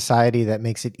in a society that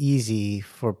makes it easy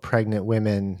for pregnant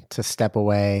women to step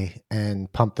away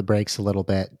and pump the brakes a little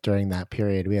bit during that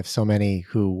period. We have so many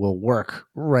who will work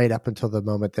right up until the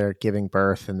moment they're giving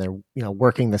birth, and they're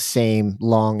working the same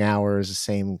long hours, the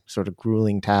same sort of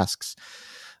grueling tasks,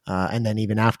 and then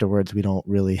even afterwards, we don't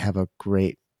really have a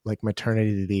great like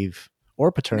maternity leave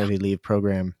or paternity leave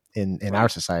program in Right. our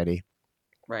society.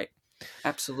 Right.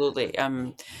 Absolutely.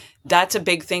 That's a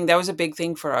big thing. That was a big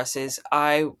thing for us is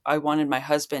I wanted my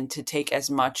husband to take as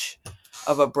much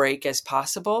of a break as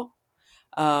possible.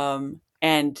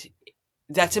 And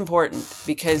that's important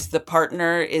because the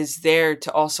partner is there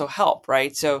to also help,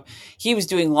 right? So he was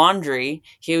doing laundry.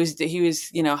 He was,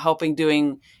 helping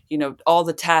doing, all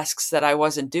the tasks that I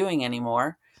wasn't doing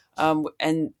anymore.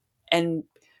 And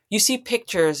you see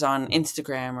pictures on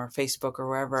Instagram or Facebook or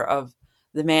wherever of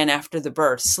the man after the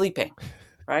birth sleeping,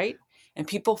 right? And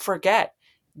people forget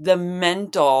the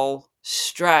mental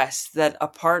stress that a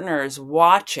partner is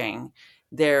watching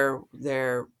their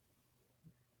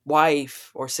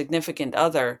wife or significant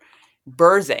other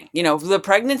birthing. The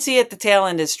pregnancy at the tail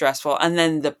end is stressful, and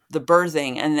then the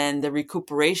birthing, and then the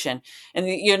recuperation. And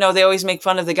they always make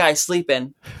fun of the guy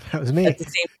sleeping That was me at the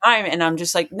same time, and I'm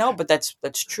just like, no, but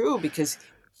that's true because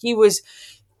he was,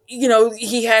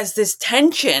 he has this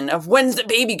tension of when's the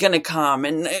baby going to come,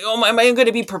 and am I going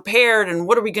to be prepared, and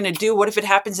what are we going to do? What if it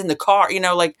happens in the car?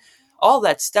 Like all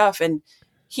that stuff. And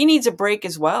he needs a break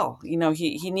as well. He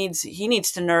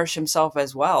needs to nourish himself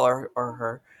as well, or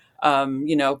her,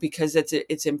 because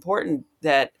it's important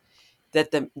that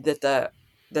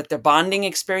the bonding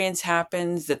experience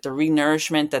happens, that the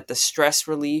renourishment, that the stress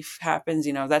relief happens.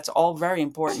 That's all very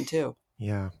important too.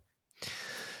 Yeah.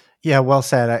 Yeah, well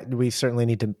said. We certainly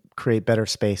need to create better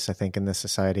space, I think, in this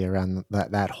society around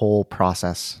that whole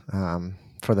process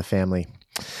for the family.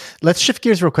 Let's shift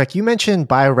gears real quick. You mentioned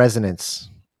bioresonance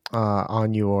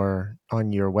on your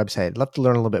website. I'd love to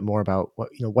learn a little bit more about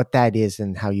what that is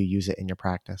and how you use it in your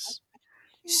practice.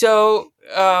 So,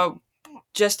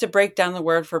 just to break down the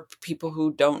word for people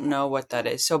who don't know what that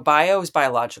is. So bio is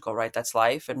biological, right? That's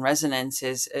life. And resonance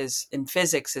is in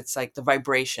physics, it's like the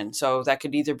vibration. So that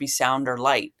could either be sound or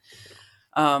light.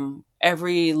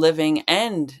 Every living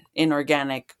and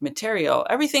inorganic material,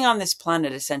 everything on this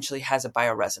planet essentially has a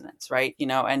bioresonance, right?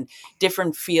 And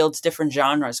different fields, different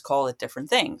genres call it different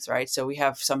things, right? So we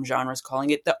have some genres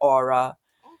calling it the aura,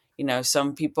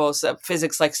 Some people,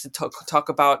 physics likes to talk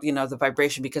about, the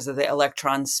vibration because of the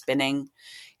electrons spinning,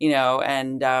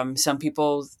 and some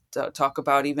people talk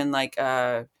about even like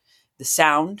the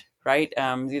sound, right?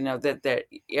 That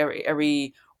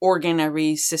every organ,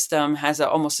 every system has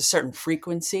almost a certain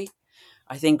frequency.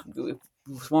 I think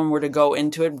if one were to go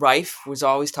into it, Rife was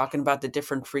always talking about the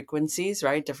different frequencies,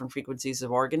 right? Different frequencies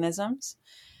of organisms.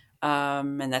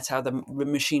 And that's how the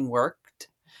machine worked.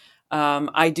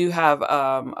 I do have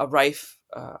a Rife,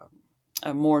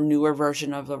 a more newer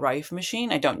version of the Rife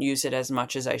machine. I don't use it as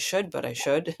much as I should, but I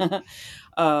should.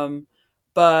 um,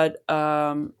 but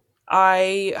how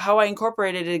I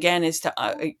incorporated it again is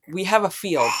we have a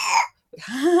field.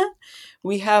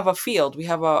 We have a field. We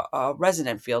have a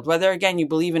resonant field. Whether, again, you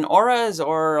believe in auras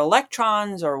or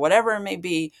electrons or whatever it may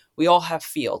be, we all have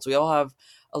fields. We all have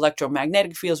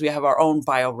electromagnetic fields. We have our own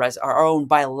our own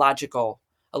biological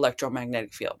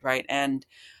electromagnetic field, right? And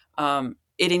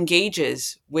it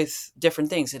engages with different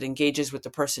things. It engages with the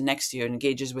person next to you. It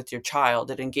engages with your child.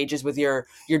 It engages with your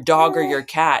dog or your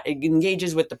cat. It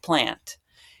engages with the plant,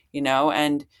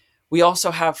 and we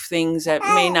also have things that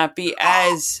may not be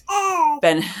as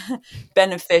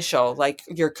beneficial, like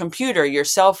your computer, your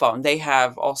cell phone. They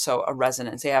have also a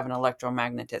resonance. They have an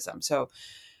electromagnetism. So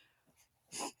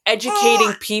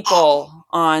educating people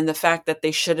on the fact that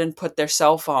they shouldn't put their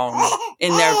cell phone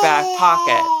in their back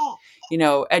pocket,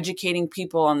 educating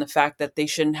people on the fact that they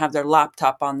shouldn't have their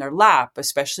laptop on their lap,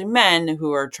 especially men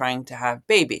who are trying to have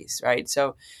babies, right?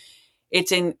 So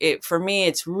for me,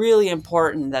 it's really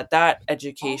important that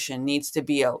education needs to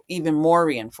be even more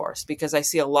reinforced, because I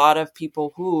see a lot of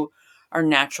people who are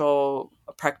natural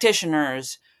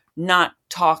practitioners not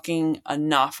talking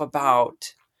enough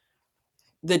about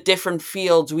the different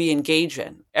fields we engage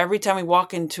in. Every time we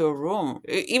walk into a room,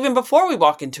 even before we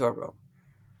walk into a room,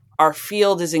 our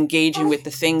field is engaging with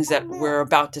the things that we're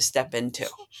about to step into.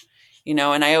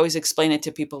 And I always explain it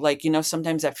to people like,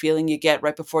 sometimes that feeling you get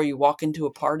right before you walk into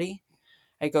a party,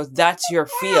 I go, that's your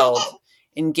field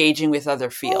engaging with other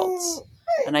fields.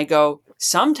 And I go,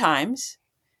 sometimes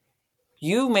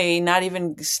you may not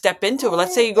even step into it.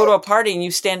 Let's say you go to a party and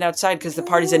you stand outside because the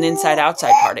party's an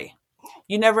inside-outside party.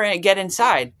 You never get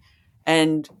inside.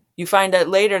 And you find out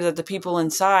later that the people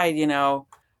inside,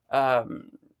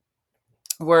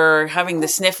 were having the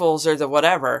sniffles or the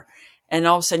whatever. And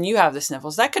all of a sudden you have the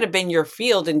sniffles. That could have been your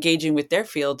field engaging with their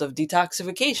field of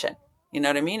detoxification. You know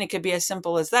what I mean? It could be as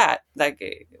simple as that.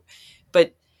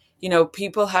 But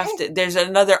people have to, there's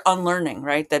another unlearning,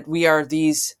 right? That we are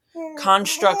these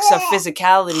constructs of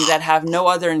physicality that have no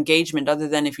other engagement other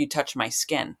than if you touch my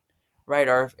skin, right?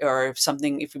 Or if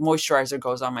moisturizer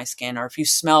goes on my skin, or if you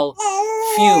smell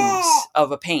fumes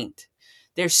of a paint,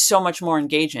 there's so much more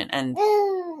engagement. And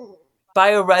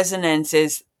bioresonance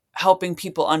is helping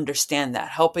people understand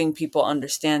that,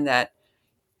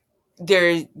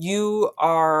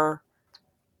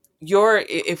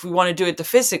 if we want to do it the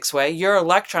physics way, your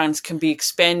electrons can be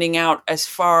expanding out as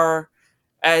far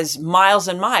as miles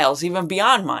and miles, even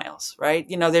beyond miles, right?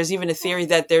 There's even a theory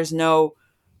that there's no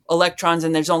electrons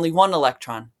and there's only one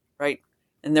electron, right?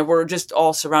 And then we're just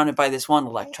all surrounded by this one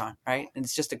electron, right? And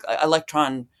it's just an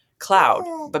electron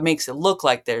cloud, but makes it look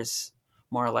like there's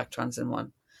more electrons than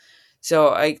one.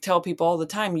 So I tell people all the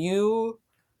time, you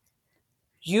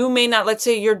may not, let's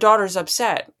say your daughter's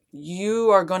upset, you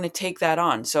are going to take that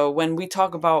on. So when we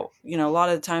talk about, a lot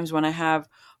of the times when I have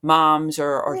moms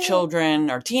or children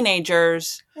or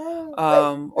teenagers,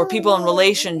 or people in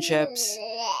relationships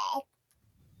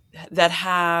that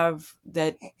have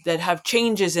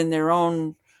changes in their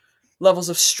own levels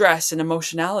of stress and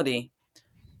emotionality,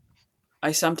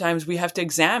 we have to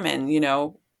examine,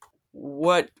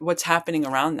 what's happening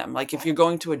around them. Like if you're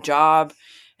going to a job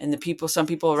and some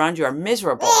people around you are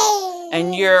miserable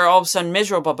and you're all of a sudden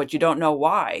miserable, but you don't know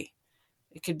why.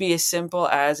 It could be as simple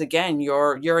as, again,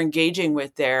 you're engaging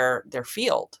with their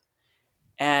field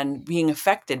and being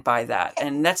affected by that.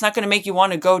 And that's not going to make you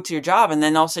want to go to your job. And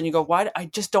then all of a sudden you go, why? I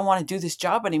just don't want to do this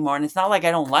job anymore. And it's not like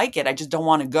I don't like it. I just don't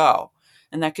want to go.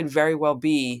 And that could very well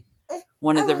be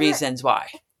one of the reasons why.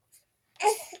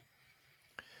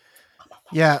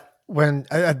 Yeah. When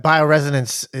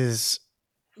bioresonance is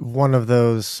one of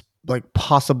those like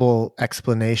possible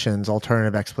explanations,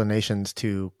 alternative explanations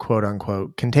to quote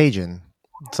unquote contagion.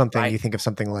 Something right. You think of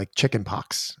something like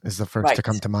chickenpox is the first to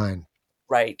come to mind.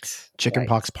 Right.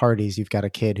 Chickenpox parties. You've got a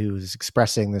kid who's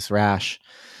expressing this rash.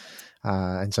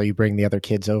 And so you bring the other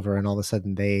kids over and all of a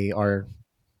sudden they are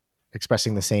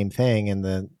expressing the same thing. And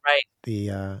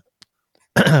the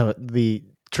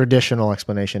traditional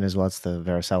explanation is, well, it's the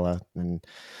varicella and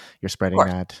you're spreading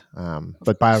that.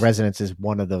 But bioresonance is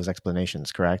one of those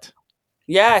explanations, correct?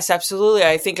 Yes, absolutely.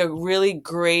 I think a really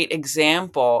great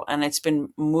example, and it's been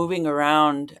moving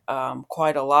around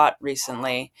quite a lot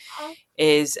recently,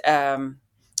 is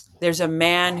there's a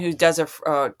man who does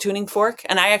a tuning fork,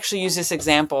 and I actually use this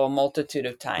example a multitude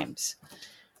of times.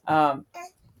 Um,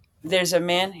 there's a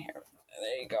man here.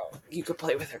 There you go. You could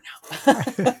play with her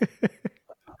now.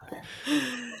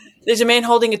 There's a man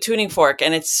holding a tuning fork,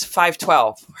 and it's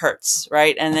 512 hertz,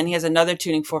 right? And then he has another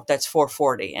tuning fork that's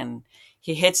 440, and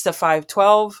he hits the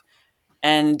 512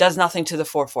 and does nothing to the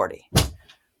 440.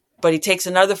 But he takes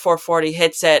another 440,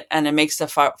 hits it, and it makes the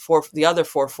other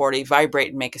 440 vibrate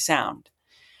and make a sound.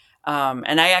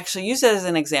 And I actually use it as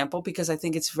an example because I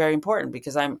think it's very important,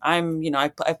 because I've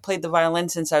played the violin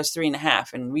since I was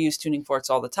 3.5, and we use tuning forks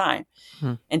all the time.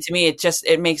 Hmm. And to me,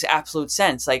 it makes absolute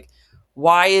sense. Like,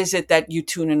 why is it that you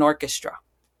tune an orchestra?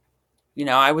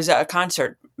 I was a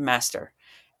concert master,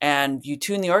 and you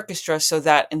tune the orchestra so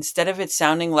that instead of it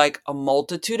sounding like a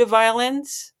multitude of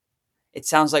violins, it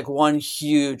sounds like one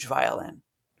huge violin,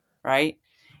 right?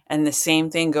 And the same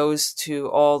thing goes to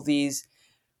all these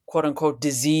quote unquote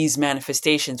disease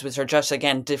manifestations, which are just,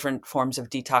 again, different forms of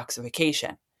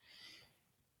detoxification.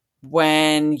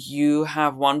 When you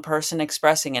have one person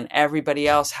expressing and everybody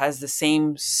else has the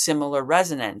same similar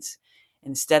resonance,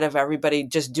 instead of everybody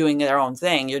just doing their own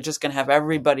thing, you're just going to have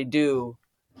everybody do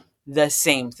the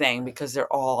same thing because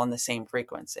they're all on the same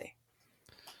frequency.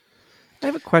 I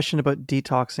have a question about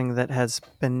detoxing that has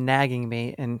been nagging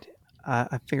me, and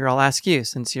I figure I'll ask you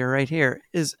since you're right here.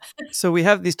 So we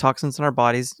have these toxins in our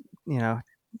bodies,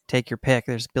 take your pick.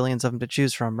 There's billions of them to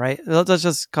choose from, right? Let's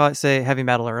just say heavy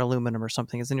metal or aluminum or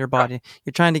something is in your body. Right.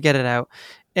 You're trying to get it out,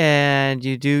 and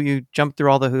you jump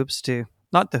through all the hoops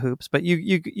not the hoops, but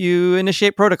you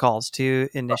initiate protocols to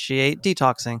initiate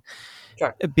detoxing,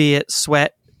 sure. Be it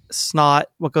sweat, snot,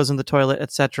 what goes in the toilet,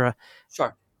 etc.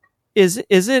 Sure. Is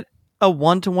it a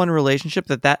one-to-one relationship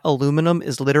that aluminum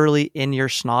is literally in your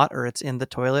snot, or it's in the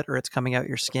toilet, or it's coming out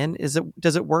your skin?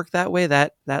 Does it work that way,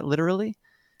 that literally?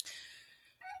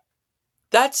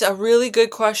 That's a really good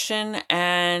question,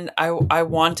 and I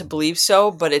want to believe so,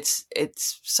 but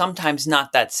it's sometimes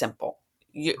not that simple.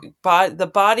 The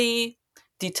body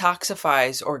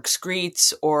detoxifies or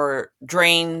excretes or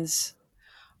drains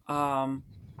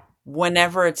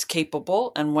whenever it's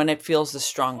capable and when it feels the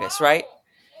strongest, right?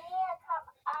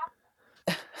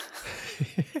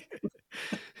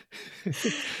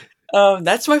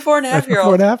 That's my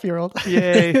 4.5-year-old. 4.5-year-old.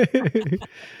 Yay.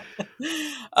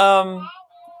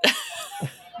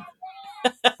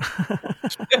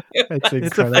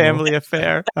 It's a family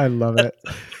affair. I love it.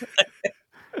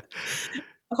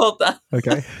 Hold on.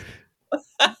 Okay.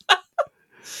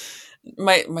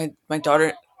 My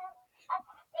daughter.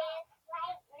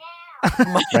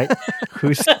 Right?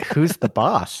 Who's the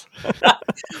boss?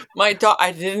 I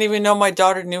didn't even know my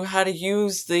daughter knew how to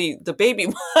use the baby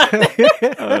one.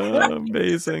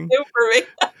 Amazing.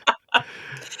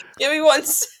 Give me 1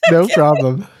 second. No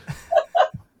problem.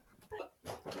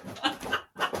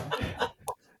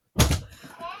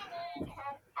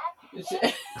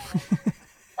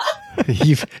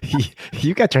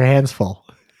 You got your hands full.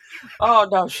 Oh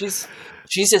no, she's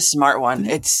a smart one.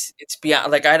 It's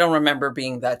beyond, like, I don't remember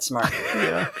being that smart.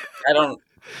 Yeah.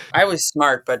 I was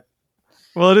smart, but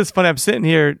well, it is funny. I'm sitting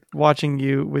here watching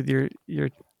you with your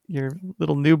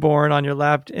little newborn on your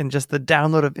lap, and just the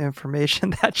download of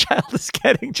information that child is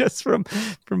getting just from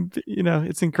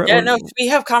it's incredible. Yeah, no, we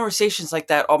have conversations like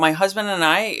that. My husband and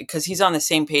I, because he's on the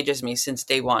same page as me since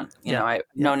day one. I've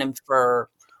known him for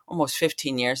almost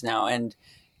 15 years now, and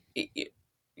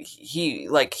he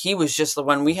was just,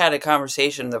 when we had a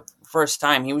conversation the first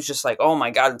time, he was just like, oh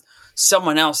my God,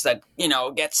 someone else that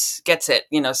gets it,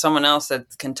 someone else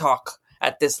that can talk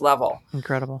at this level.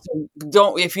 Incredible.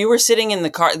 So if you were sitting in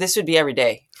the car, this would be every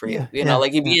day for you.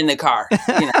 Like you'd be in the car,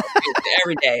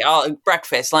 every day, all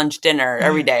breakfast, lunch, dinner,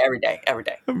 every day.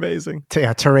 Amazing.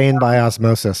 Yeah, terrain by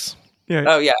osmosis. Yeah.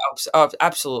 Oh yeah,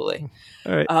 absolutely.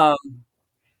 All right.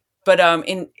 But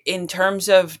in terms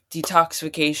of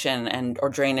detoxification or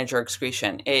drainage or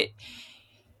excretion,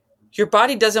 your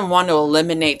body doesn't want to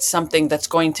eliminate something that's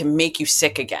going to make you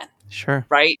sick again. Sure.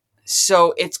 Right?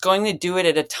 So it's going to do it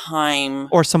at a time,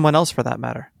 or someone else for that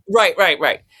matter. Right.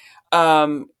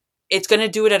 It's going to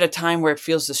do it at a time where it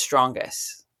feels the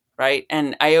strongest. Right.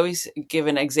 And I always give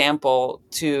an example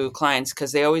to clients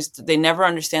because they never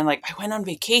understand. Like, I went on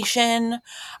vacation.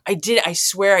 I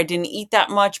swear I didn't eat that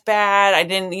much bad. I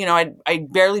didn't, I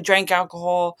barely drank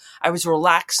alcohol. I was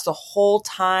relaxed the whole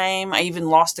time. I even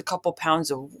lost a couple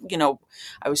pounds of,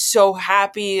 I was so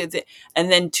happy.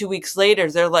 And then 2 weeks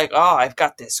later, they're like, oh, I've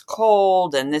got this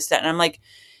cold and this, that. And I'm like,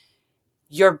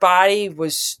 your body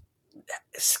was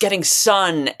getting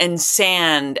sun and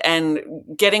sand and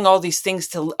getting all these things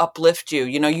to uplift you.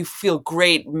 You feel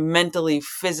great mentally,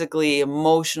 physically,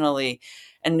 emotionally,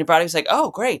 and your body's like,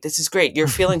 oh, great. This is great. You're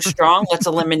feeling strong. Let's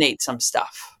eliminate some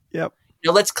stuff. Yep.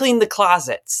 Let's clean the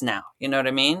closets now. You know what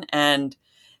I mean? And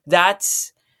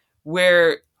that's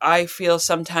where I feel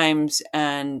sometimes,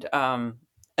 I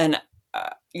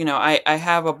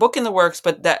have a book in the works,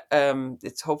 but that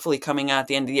it's hopefully coming out at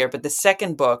the end of the year. But the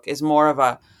second book is more of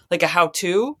a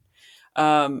how-to.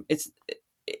 It's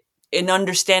in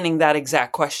understanding that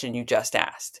exact question you just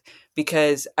asked,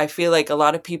 because I feel like a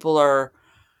lot of people are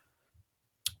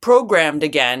programmed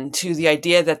again to the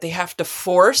idea that they have to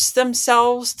force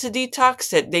themselves to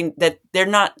detox, that they're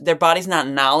not, their body's not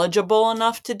knowledgeable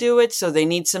enough to do it. So they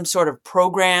need some sort of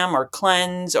program or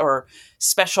cleanse or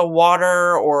special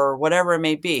water or whatever it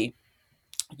may be.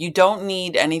 You don't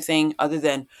need anything other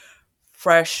than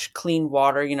fresh, clean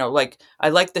water. Like, I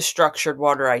like the structured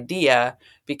water idea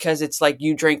because it's like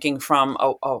you drinking from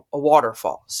a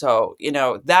waterfall. So,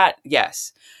 that,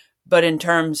 yes. But in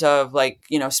terms of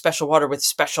special water with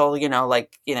special,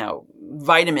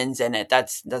 vitamins in it,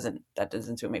 that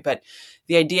doesn't suit me. But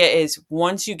the idea is,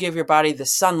 once you give your body the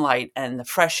sunlight and the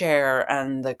fresh air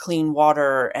and the clean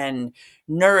water and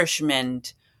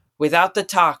nourishment, without the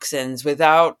toxins,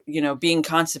 without, being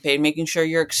constipated, making sure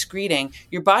you're excreting,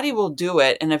 your body will do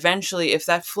it. And eventually, if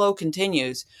that flow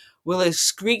continues, will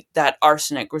excrete that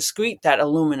arsenic, excrete that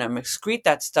aluminum, excrete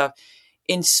that stuff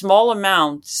in small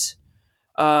amounts,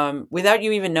 without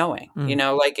you even knowing.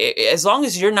 As long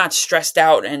as you're not stressed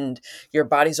out and your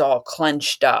body's all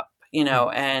clenched up,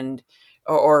 and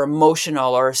or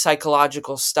emotional or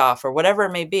psychological stuff or whatever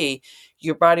it may be,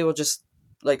 your body will just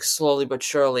slowly but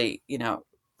surely,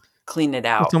 clean it It's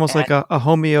out. almost like a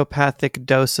homeopathic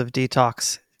dose of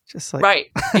detox. Just like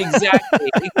Right.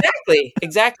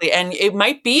 Exactly. And it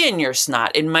might be in your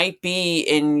snot. It might be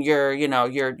in your,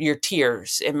 your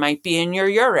tears. It might be in your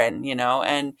urine,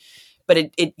 but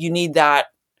you need that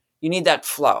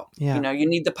flow. Yeah. You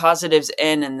need the positives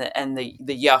in and the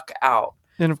yuck out.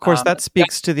 And of course, that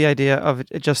speaks to the idea of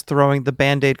just throwing the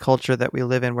Band-Aid culture that we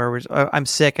live in, where I'm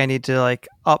sick, I need to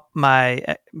up my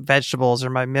vegetables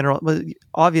or my mineral. Well,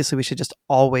 obviously, we should just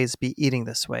always be eating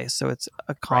this way. So it's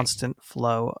a constant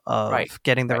flow of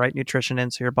getting the right nutrition in,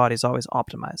 so your body's always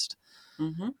optimized.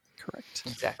 Mm-hmm. Correct.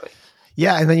 Exactly.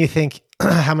 Yeah, and then you think,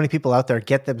 how many people out there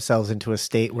get themselves into a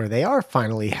state where they are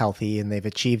finally healthy and they've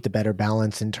achieved a better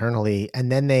balance internally,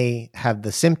 and then they have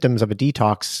the symptoms of a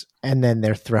detox, and then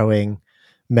they're throwing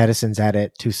medicines at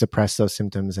it to suppress those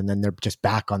symptoms, and then they're just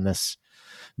back on this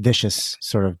vicious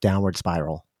sort of downward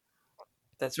spiral.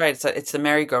 That's right. It's the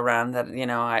merry-go-round that,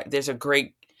 there's a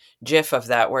great GIF of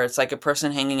that where it's like a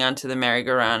person hanging onto the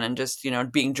merry-go-round and just,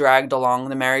 being dragged along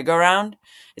the merry-go-round.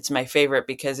 It's my favorite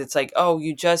because it's like, oh,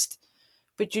 you just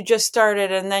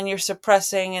started, and then you're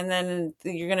suppressing, and then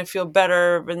you're going to feel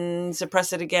better and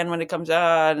suppress it again when it comes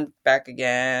out and back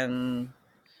again,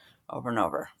 over and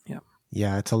over. Yeah.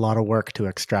 Yeah, it's a lot of work to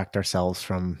extract ourselves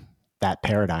from that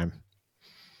paradigm.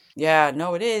 Yeah,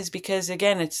 no, it is, because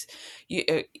again, it's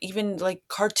even like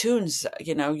cartoons,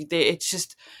 it's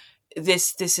just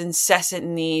this incessant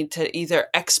need to either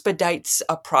expedite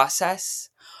a process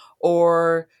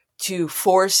or to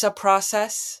force a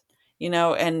process,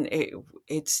 and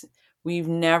we've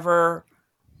never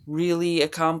really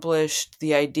accomplished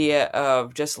the idea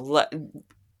of just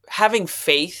having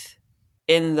faith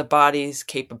in the body's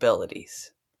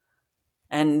capabilities.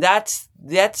 And that's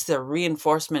the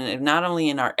reinforcement, not only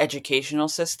in our educational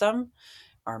system,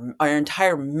 our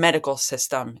entire medical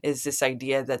system, is this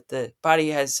idea that the body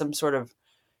has some sort of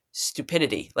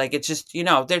stupidity. Like, it's just,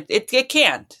 it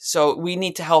can't. So we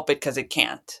need to help it because it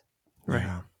can't. Right.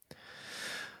 Yeah.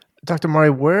 Dr. Mari,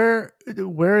 where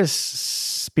is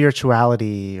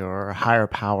spirituality or higher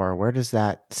power? Where does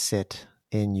that sit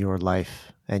in your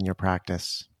life and your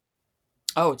practice?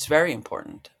 Oh, it's very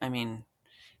important. I mean,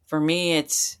 for me,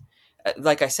 it's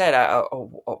like I said,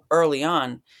 early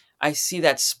on, I see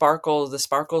that the sparkles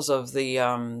of the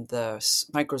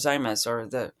microzymas, or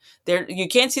you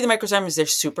can't see the microzymas. They're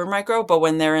super micro, but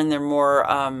when they're in their more,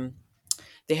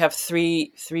 they have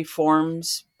three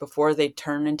forms before they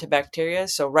turn into bacteria.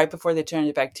 So right before they turn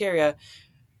into bacteria,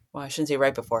 well, I shouldn't say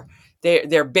right before,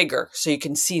 they're bigger, so you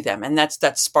can see them, and that's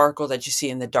that sparkle that you see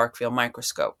in the dark field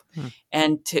microscope.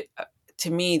 And to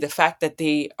me, the fact that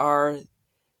they are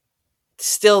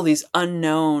still these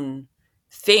unknown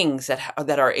things that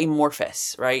are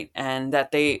amorphous, right? And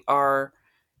that they are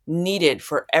needed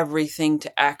for everything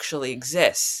to actually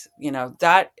exist.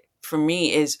 That for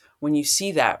me is, when you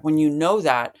see that, when you know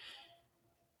that,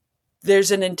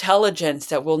 there's an intelligence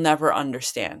that we'll never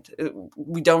understand.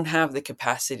 We don't have the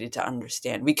capacity to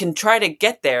understand. We can try to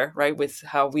get there, right? With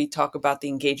how we talk about the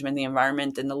engagement, the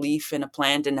environment, and the leaf in a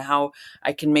plant, and how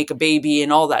I can make a baby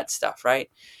and all that stuff, right?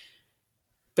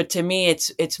 But to me,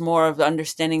 it's more of the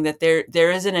understanding that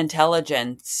there is an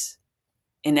intelligence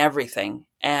in everything,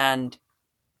 and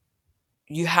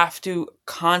you have to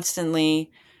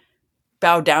constantly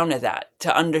bow down to that,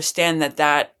 to understand that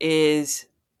that is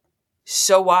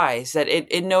so wise, that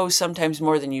it knows sometimes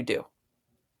more than you do.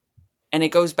 And it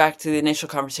goes back to the initial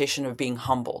conversation of being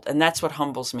humbled. And that's what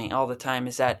humbles me all the time,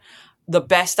 is that the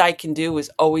best I can do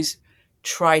is always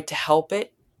try to help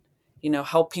it,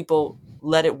 help people,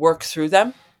 let it work through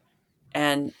them,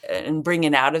 and bring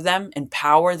it out of them,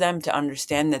 empower them to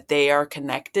understand that they are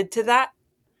connected to that.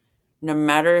 No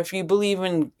matter if you believe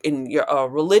in your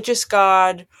religious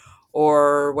God,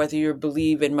 or whether you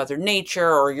believe in Mother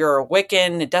Nature, or you're a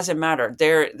Wiccan, it doesn't matter.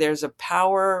 There's a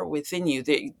power within you.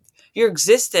 Your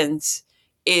existence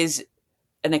is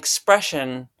an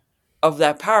expression of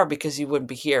that power, because you wouldn't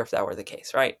be here if that were the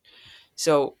case, right?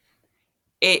 So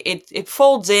it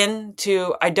folds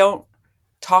into, I don't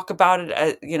talk about it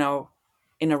as,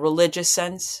 in a religious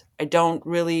sense. I don't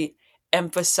really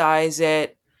emphasize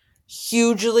it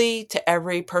hugely to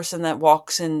every person that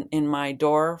walks in my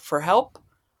door for help.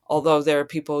 Although there are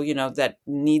people, that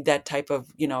need that type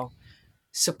of,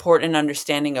 support and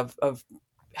understanding of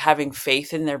having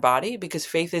faith in their body, because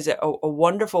faith is a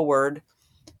wonderful word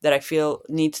that I feel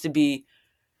needs to be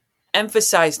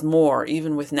emphasized more,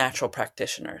 even with natural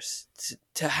practitioners,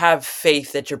 to have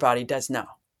faith that your body does know.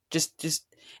 Just,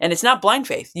 and it's not blind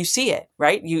faith. You see it,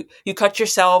 right? You cut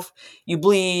yourself, you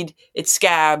bleed, it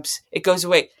scabs, it goes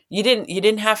away. You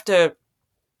didn't have to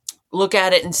look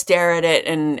at it and stare at it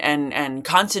and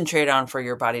concentrate on for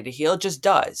your body to heal. It just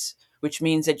does, which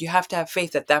means that you have to have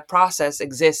faith that that process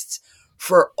exists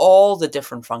for all the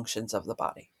different functions of the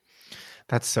body.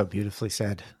 That's so beautifully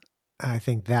said. I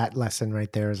think that lesson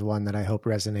right there is one that I hope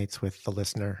resonates with the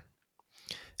listener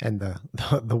and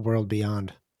the world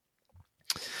beyond.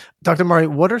 Dr. Mari,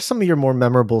 what are some of your more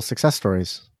memorable success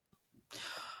stories?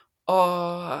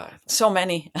 Oh, so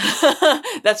many.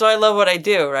 That's why I love what I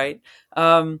do, right?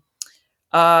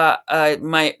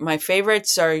 My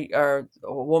favorites are a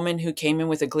woman who came in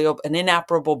with an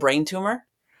inoperable brain tumor.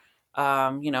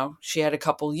 She had a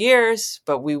couple years,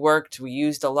 but we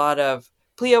used a lot of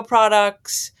Pleo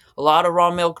products, a lot of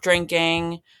raw milk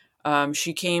drinking.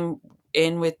 She came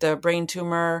in with the brain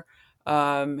tumor,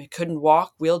 couldn't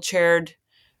walk, wheelchaired,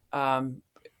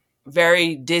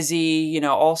 very dizzy,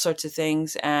 all sorts of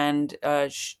things. And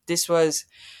this was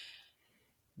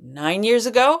 9 years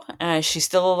ago. She's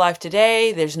still alive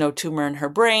today. There's no tumor in her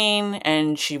brain,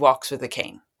 and she walks with a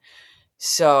cane.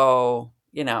 So,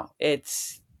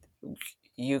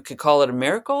 you could call it a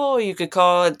miracle. You could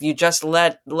call it, you just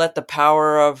let the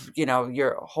power of,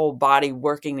 your whole body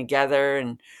working together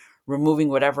and removing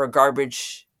whatever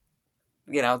garbage,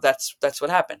 that's what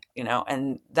happened,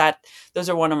 and those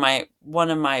are one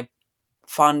of my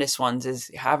fondest ones, is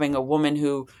having a woman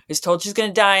who is told she's going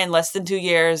to die in less than 2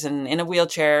 years and in a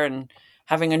wheelchair, and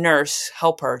having a nurse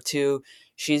help her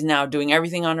she's now doing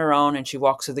everything on her own, and she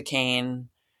walks with a cane,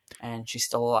 and she's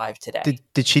still alive today.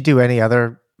 Did she do any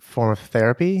other form of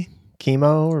therapy,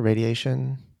 chemo or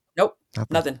radiation? Nope,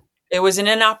 nothing. It was an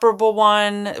inoperable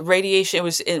one. Radiation, it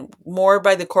was more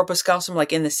by the corpus callosum,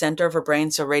 like in the center of her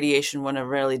brain, so radiation wouldn't have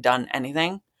really done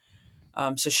anything.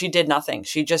 So she did nothing.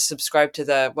 She just subscribed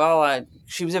to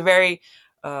she was a very,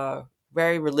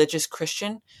 very religious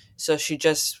Christian. So she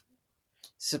just,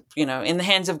 in the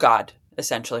hands of God,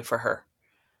 essentially, for her.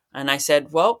 And I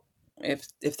said, well,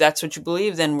 if that's what you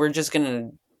believe, then we're just going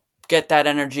to get that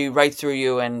energy right through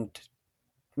you and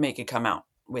make it come out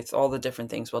with all the different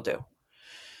things we'll do.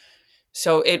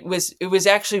 So it was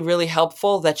actually really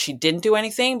helpful that she didn't do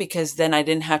anything, because then I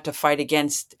didn't have to fight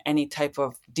against any type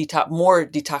of more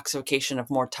detoxification of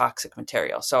more toxic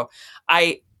material. So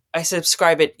I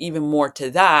subscribe it even more to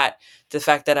that, to the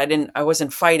fact that I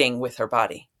wasn't fighting with her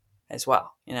body as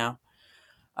well.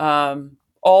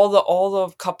 All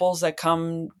the couples that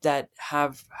come that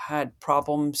have had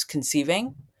problems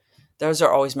conceiving, those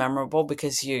are always memorable,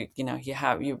 because you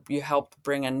help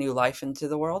bring a new life into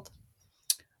the world.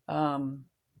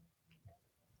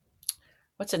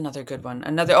 What's another good one?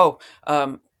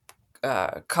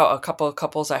 A couple of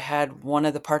couples I had, one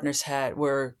of the partners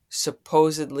were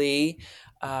supposedly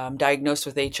diagnosed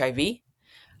with HIV.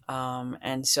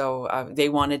 And so they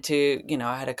wanted to,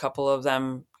 I had a couple of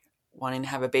them wanting to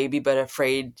have a baby, but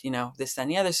afraid, this, that,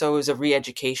 and the other. So it was a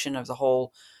re-education of the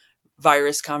whole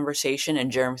virus conversation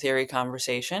and germ theory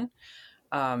conversation.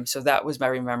 So that was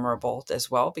very memorable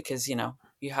as well, because,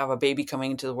 you have a baby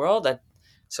coming into the world that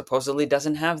supposedly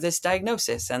doesn't have this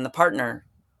diagnosis, and the partner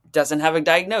doesn't have a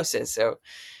diagnosis. So,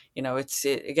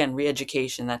 again,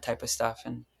 re-education, that type of stuff.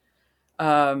 And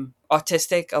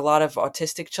autistic, a lot of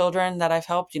autistic children that I've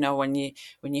helped. When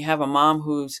you have a mom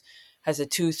who's has a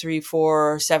 2, 3,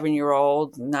 4, 7 year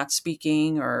old not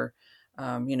speaking, or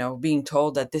being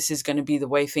told that this is going to be the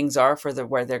way things are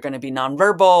where they're going to be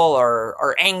nonverbal,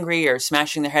 or angry, or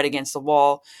smashing their head against the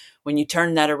wall. When you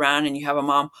turn that around and you have a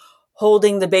mom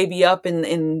holding the baby up in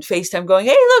FaceTime, going,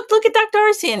 "Hey, look at Dr.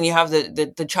 Arce," and you have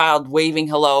the child waving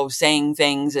hello, saying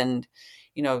things, and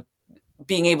you know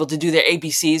being able to do their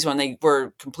ABCs when they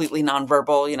were completely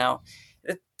nonverbal.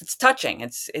 It's touching.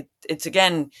 It's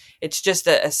again, it's just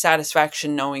a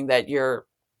satisfaction knowing that you're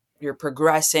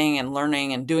progressing and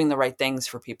learning and doing the right things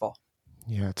for people.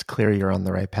 Yeah, it's clear you're on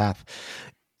the right path.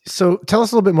 So tell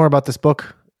us a little bit more about this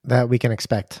book that we can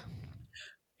expect.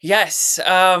 Yes,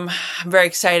 I'm very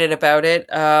excited about it.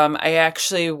 I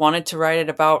actually wanted to write it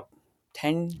about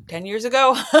 10 years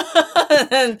ago.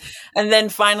 and, and then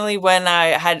finally, when I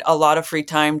had a lot of free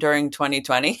time during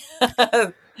 2020,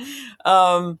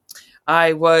 um,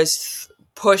 I was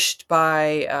pushed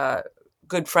by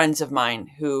good friends of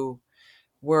mine who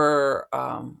were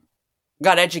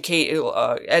got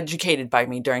educated by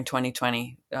me during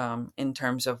 2020, in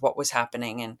terms of what was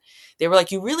happening. And they were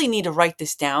like, "You really need to write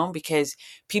this down, because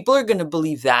people are going to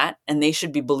believe that, and they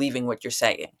should be believing what you're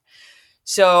saying."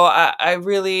 So I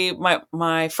really,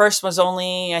 my first was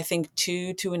only, I think,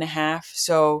 2.5.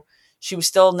 So she was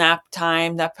still nap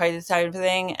time, that type of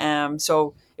thing.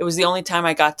 So it was the only time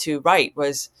I got to write,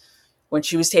 was when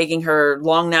she was taking her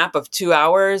long nap of 2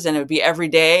 hours, and it would be every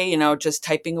day, just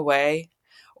typing away,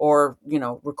 or,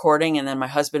 recording. And then my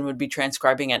husband would be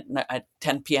transcribing at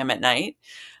 10 p.m. at night.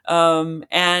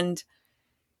 And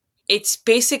it's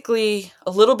basically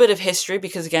a little bit of history,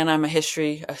 because again, I'm a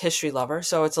history lover.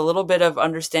 So it's a little bit of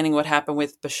understanding what happened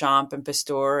with Béchamp and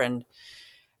Pasteur, and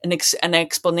an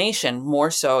explanation, more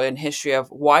so in history, of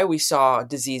why we saw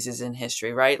diseases in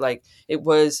history, right? Like, it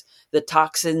was the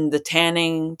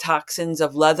tanning toxins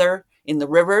of leather in the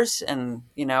rivers, and,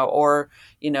 or,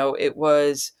 it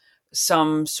was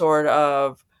some sort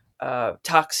of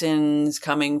toxins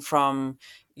coming from,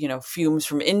 fumes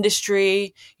from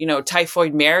industry.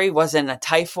 Typhoid Mary wasn't a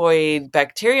typhoid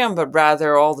bacterium, but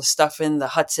rather all the stuff in the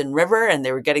Hudson River, and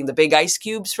they were getting the big ice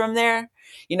cubes from there.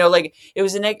 Like, it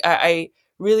was I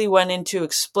really went into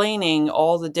explaining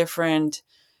all the different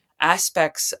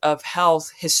aspects of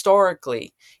health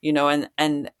historically,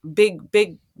 and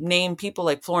big name people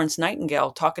like Florence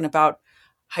Nightingale talking about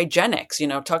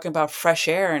hygienics, talking about fresh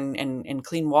air, and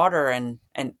clean water,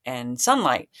 and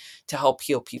sunlight to help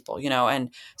heal people,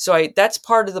 and so that's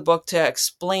part of the book, to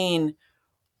explain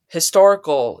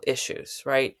historical issues,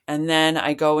 right? And then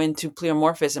I go into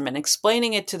pleomorphism and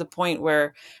explaining it to the point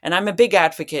where, and I'm a big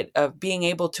advocate of being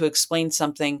able to explain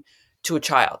something to a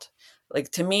child. Like,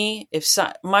 to me,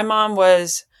 my mom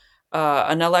was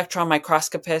an electron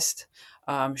microscopist.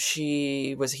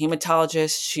 She was a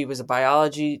hematologist. She was a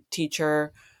biology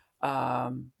teacher,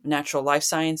 natural life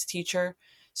science teacher.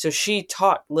 So she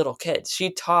taught little kids.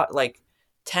 She taught like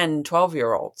 10,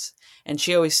 12-year-olds. And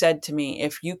she always said to me,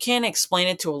 if you can't explain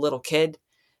it to a little kid,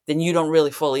 then you don't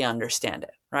really fully understand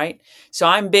it, right? So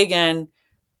I'm big on,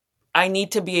 I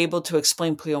need to be able to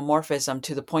explain pleomorphism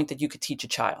to the point that you could teach a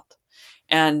child.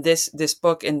 And this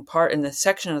book, in this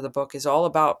section of the book, is all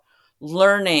about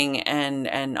learning and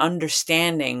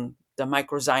understanding the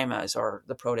microzymas, or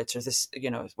the protists, or this,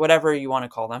 whatever you want to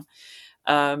call them.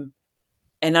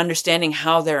 And understanding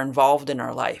how they're involved in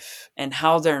our life, and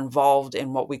how they're involved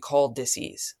in what we call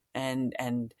disease,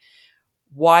 and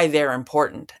why they're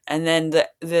important. And then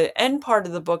the end part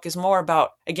of the book is more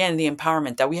about, again, the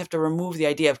empowerment, that we have to remove the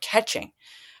idea of catching,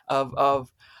 of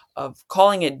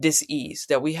calling it dis-ease,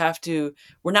 that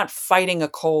we're not fighting a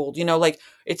cold, like,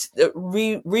 it's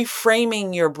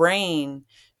reframing your brain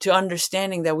to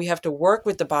understanding that we have to work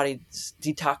with the body's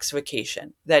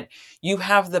detoxification, that you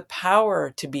have the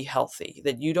power to be healthy,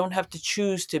 that you don't have to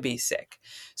choose to be sick.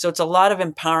 So it's a lot of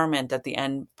empowerment at the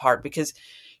end part, because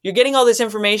you're getting all this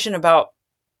information about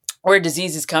where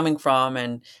disease is coming from,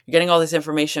 and you're getting all this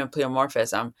information of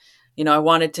pleomorphism. I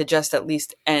wanted to just at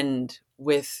least end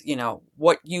with,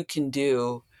 what you can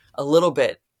do a little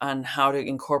bit on how to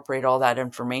incorporate all that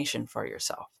information for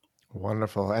yourself.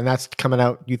 Wonderful. And that's coming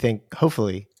out, you think,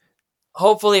 hopefully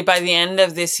By the end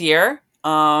of this year.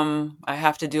 I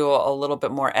have to do a little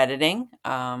bit more editing.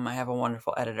 I have a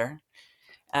wonderful editor.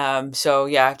 So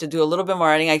I have to do a little bit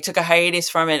more editing. I took a hiatus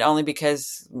from it only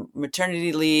because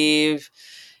maternity leave,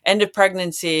 End of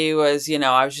pregnancy was,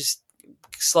 I was just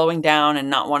slowing down and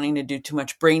not wanting to do too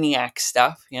much brainiac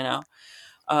stuff.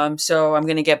 So I'm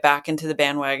going to get back into the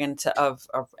bandwagon of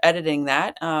editing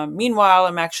that. Meanwhile,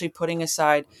 I'm actually putting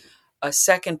aside a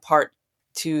second part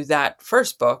to that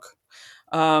first book,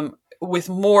 with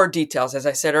more details, as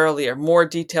I said earlier, more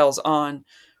details on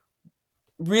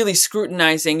really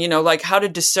scrutinizing, like how to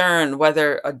discern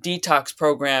whether a detox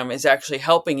program is actually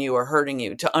helping you or hurting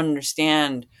you, to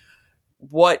understand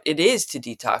what it is to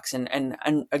detox, and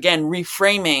again,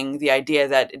 reframing the idea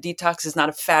that detox is not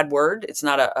a fad word. It's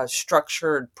not a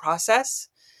structured process,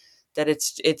 that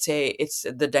it's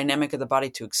the dynamic of the body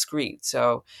to excrete.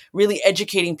 So really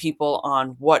educating people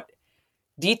on what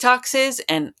detox is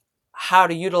and how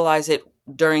to utilize it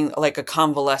during like a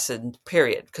convalescent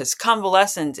period, because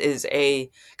convalescence is a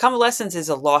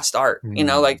lost art.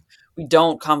 Like, we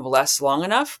don't convalesce long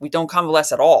enough. We don't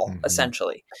convalesce at all,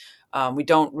 essentially. We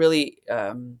don't really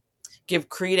give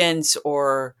credence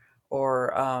or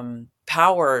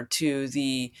power to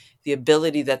the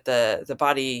ability that the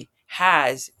body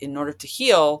has in order to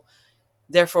heal.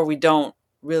 Therefore, we don't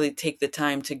really take the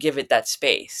time to give it that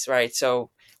space, right? So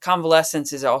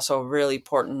convalescence is also really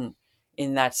important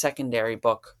in that secondary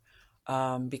book,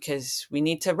 because we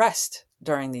need to rest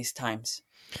during these times.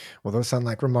 Well, those sound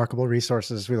like remarkable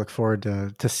resources. We look forward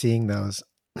to seeing those.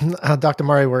 Dr.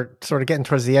 Mari, we're sort of getting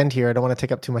towards the end here. I don't want to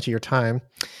take up too much of your time.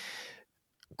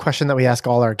 Question that we ask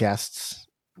all our guests: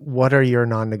 what are your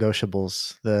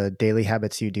non-negotiables, the daily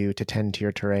habits you do to tend to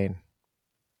your terrain?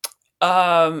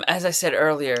 As I said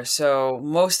earlier, so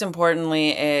most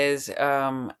importantly is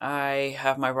I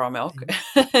have my raw milk,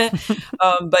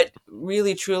 but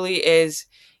really truly is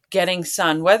getting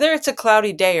sun, whether it's a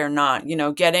cloudy day or not.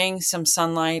 Getting some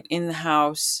sunlight in the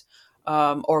house,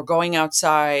 or going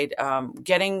outside,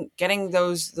 getting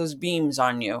those beams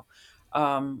on you.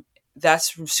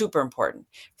 That's super important.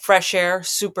 Fresh air,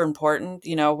 super important.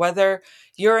 Whether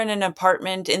you're in an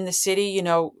apartment in the city,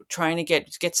 trying to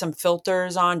get some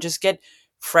filters on, just get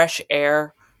fresh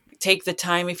air. Take the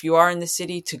time, if you are in the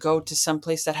city, to go to some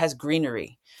place that has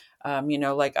greenery.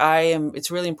 Like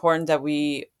it's really important that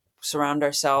we surround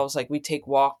ourselves, like we take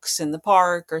walks in the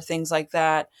park or things like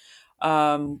that.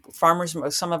 Some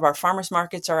of our farmers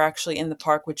markets are actually in the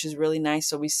park, which is really nice.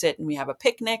 So we sit and we have a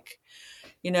picnic.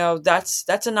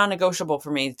 That's a non-negotiable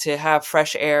for me, to have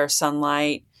fresh air,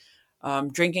 sunlight,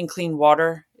 drinking clean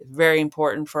water, very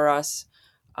important for us.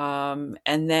 And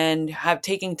then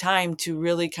taking time to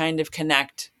really kind of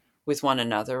connect with one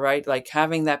another, right? Like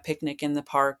having that picnic in the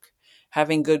park,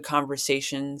 having good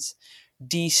conversations,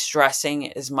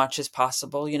 de-stressing as much as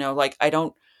possible. Like I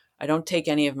don't take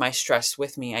any of my stress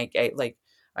with me.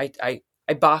 I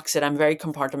box it. I'm very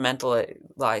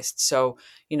compartmentalized. So,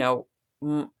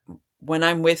 when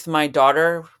I'm with my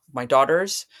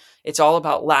daughters, it's all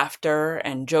about laughter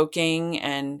and joking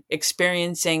and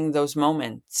experiencing those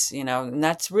moments, and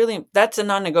that's a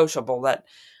non-negotiable, that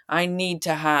I need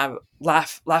to have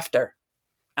laughter.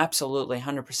 Absolutely.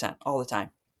 100% all the time.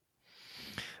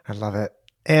 I love it.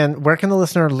 And where can the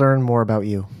listener learn more about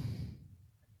you?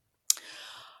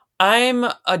 I'm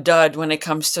a dud when it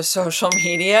comes to social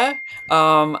media.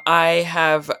 I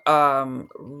have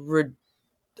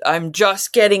I'm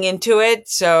just getting into it.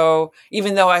 So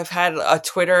even though I've had a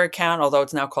Twitter account, although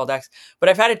it's now called X, but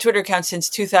I've had a Twitter account since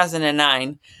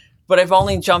 2009, but I've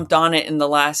only jumped on it in the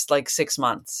last like 6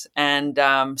 months. And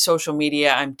social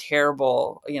media, I'm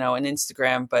terrible, in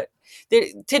Instagram, but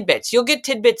tidbits. You'll get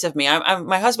tidbits of me.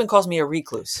 My husband calls me a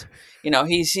recluse.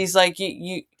 He's like,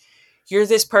 you're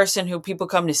this person who people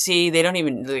come to see. They don't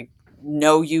even like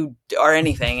know you or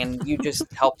anything, and you just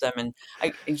help them. And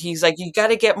he's like, you got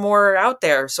to get more out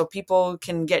there so people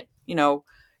can get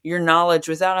your knowledge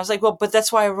without. And I was like, well, but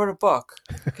that's why I wrote a book,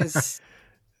 because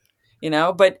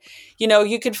but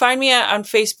you can find me on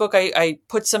Facebook. I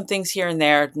put some things here and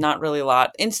there, not really a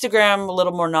lot. Instagram, a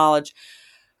little more knowledge.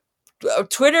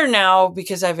 Twitter now,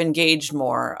 because I've engaged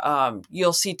more.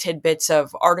 You'll see tidbits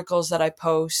of articles that I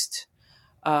post.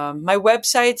 My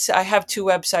websites, I have 2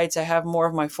 websites. I have more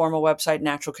of my formal website,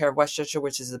 Natural Care of Westchester,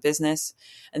 which is the business.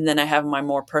 And then I have my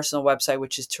more personal website,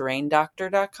 which is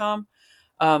terraindoctor.com.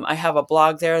 I have a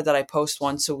blog there that I post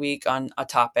once a week on a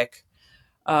topic.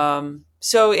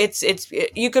 So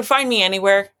you could find me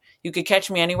anywhere. You could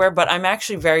catch me anywhere, but I'm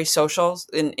actually very social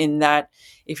in that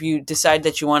if you decide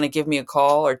that you want to give me a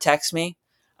call or text me,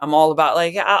 I'm all about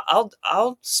like,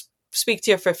 I'll speak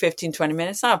to you for 15, 20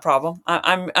 minutes. Not a problem.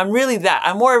 I'm really that.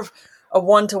 I'm more of a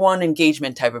one-to-one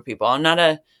engagement type of people. I'm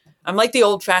like the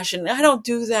old fashioned, I don't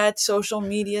do that social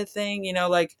media thing,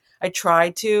 like I try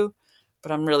to,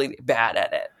 but I'm really bad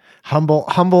at it.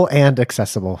 Humble and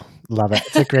accessible. Love it.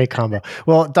 It's a great combo.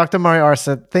 Well, Dr. Marizelle Arce,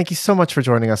 thank you so much for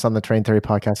joining us on the Terrain Theory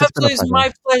podcast. It's been a Absolutely, it's pleasure.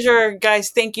 my pleasure, guys.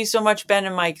 Thank you so much, Ben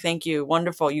and Mike. Thank you.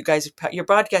 Wonderful. You guys, your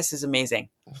podcast is amazing.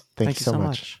 Thank you so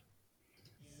much.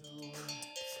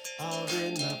 All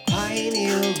in the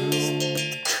pineal room.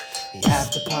 The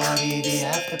after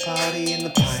party in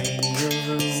the pineal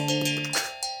room.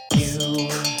 You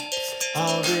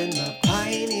are in the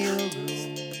pineal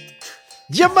room.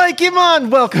 Jamaica man,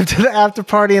 welcome to the after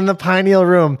party in the pineal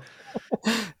room.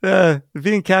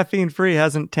 Being caffeine free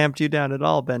hasn't tamped you down at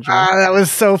all, Benjamin. That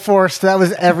was so forced. That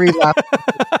was every lap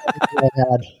I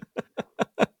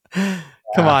had.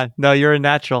 Come on. No, you're a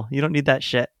natural. You don't need that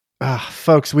shit.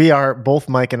 Folks, both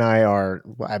Mike and I are,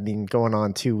 going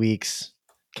on 2 weeks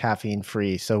caffeine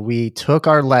free. So we took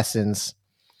our lessons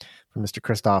from Mr.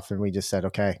 Christoph and we just said,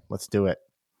 okay, let's do it.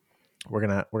 We're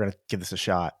going to give this a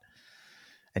shot.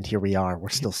 And here we are. We're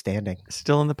still standing.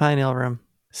 Still in the pineal room.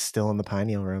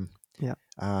 Yeah.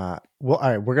 Well, all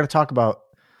right. We're going to talk about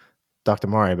Dr.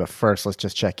 Mari, but first let's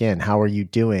just check in. How are you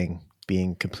doing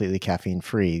being completely caffeine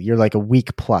free? You're like a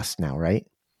week plus now, right?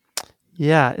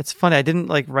 Yeah. It's funny. I didn't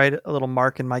write a little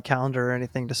mark in my calendar or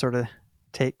anything to sort of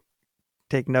take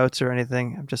notes or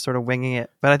anything. I'm just sort of winging it,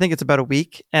 but I think it's about a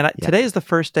week. And today is the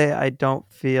first day I don't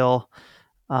feel,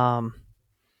 I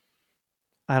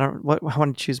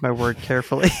want to choose my word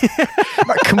carefully.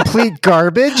 Complete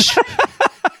garbage.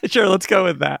 Sure, let's go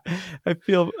with that. I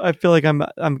feel like I'm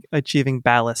achieving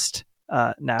ballast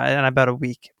now, and about a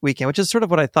weekend, which is sort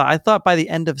of what I thought. I thought by the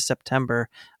end of September,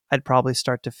 I'd probably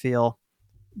start to feel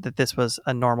that this was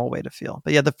a normal way to feel.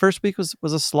 But yeah, the first week was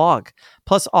a slog.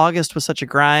 Plus, August was such a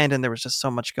grind, and there was just so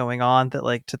much going on that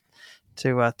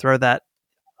to throw that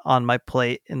on my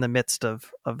plate in the midst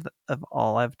of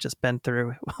all I've just been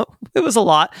through, it was a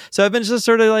lot. So I've been just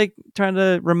sort of trying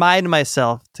to remind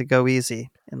myself to go easy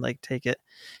and take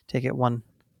it one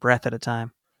breath at a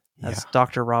time, as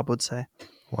Dr. Rob would say.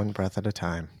 One breath at a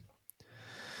time.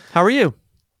 How are you?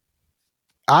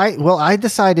 I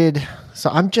decided, so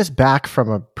I'm just back from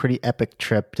a pretty epic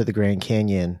trip to the Grand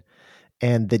Canyon.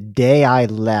 And the day I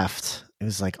left, it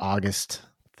was August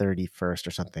 31st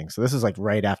or something. So this is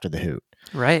right after the Hoot.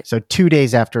 Right. So 2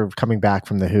 days after coming back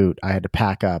from the Hoot, I had to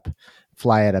pack up,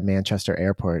 fly at a Manchester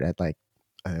airport at it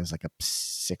was a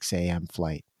 6 a.m.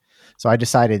 flight. So I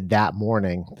decided that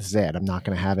morning, this is it. I'm not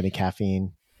going to have any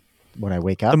caffeine when I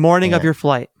wake up. The morning of your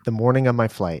flight. The morning of my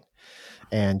flight.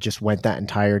 And just went that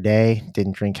entire day,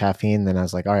 didn't drink caffeine. Then I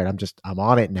was like, all right, I'm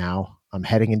on it now. I'm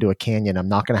heading into a canyon. I'm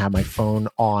not going to have my phone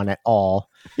on at all.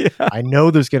 Yeah. I know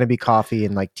there's going to be coffee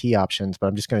and tea options, but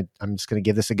I'm just going to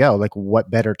give this a go. What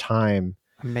better time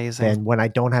Amazing. than when I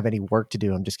don't have any work to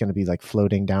do? I'm just going to be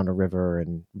floating down a river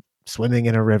and swimming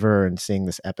in a river and seeing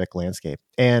this epic landscape.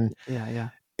 And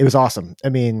it was awesome. I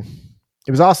mean,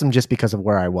 it was awesome just because of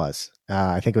where I was.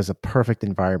 I think it was a perfect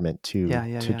environment to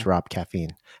drop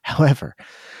caffeine. However,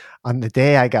 on the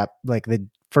day I got the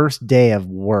first day of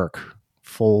work,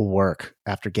 full work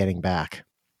after getting back,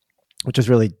 which was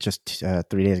really just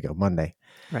 3 days ago, Monday.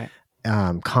 Right.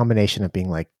 Combination of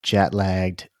being jet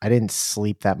lagged. I didn't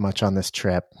sleep that much on this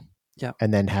trip. Yeah.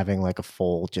 And then having a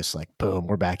full, just boom,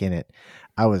 we're back in it.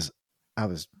 I was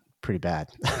pretty bad.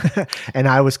 And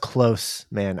I was close,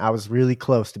 man. I was really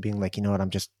close to being you know what,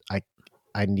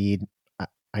 I need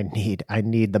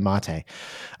the mate.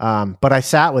 But I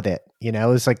sat with it, it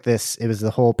was it was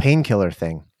the whole painkiller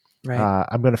thing. Right.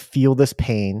 I'm going to feel this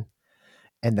pain.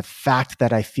 And the fact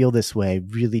that I feel this way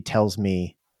really tells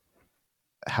me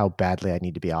how badly I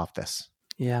need to be off this.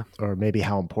 Yeah. Or maybe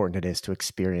how important it is to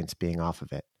experience being off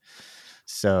of it.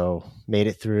 So made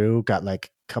it through, got a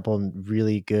couple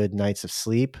really good nights of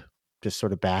sleep, just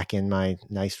sort of back in my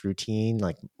nice routine,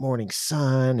 morning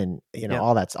sun and,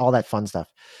 all that fun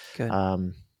stuff. Good.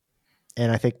 And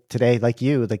I think today,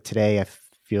 today I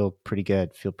feel pretty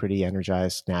good, feel pretty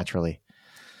energized naturally.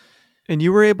 And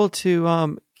you were able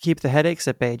to keep the headaches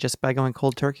at bay just by going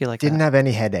cold turkey Didn't have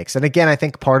any headaches. And again, I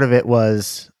think part of it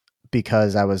was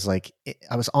because I was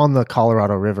on the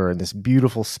Colorado River in this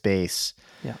beautiful space.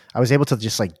 Yeah. I was able to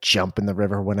just jump in the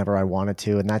river whenever I wanted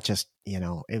to. And that just,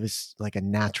 it was a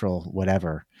natural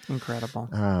whatever. Incredible.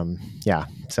 Yeah.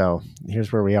 So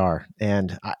here's where we are.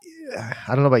 And I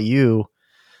don't know about you.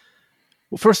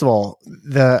 Well, first of all,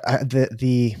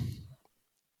 the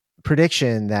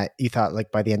prediction that you thought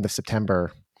by the end of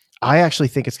September, I actually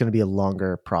think it's going to be a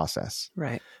longer process.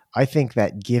 Right. I think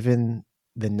that given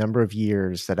the number of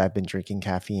years that I've been drinking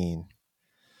caffeine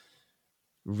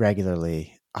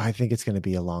regularly, I think it's going to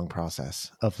be a long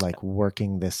process of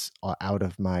working this out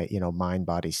of my, mind,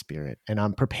 body, spirit. And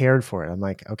I'm prepared for it. I'm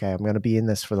okay, I'm going to be in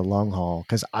this for the long haul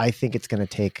because I think it's going to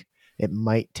take it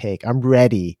might take, I'm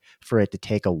ready for it to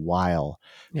take a while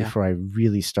Yeah. before I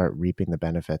really start reaping the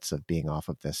benefits of being off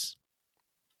of this.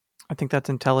 I think that's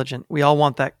intelligent. We all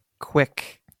want that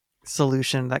quick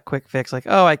solution, that quick fix. Like,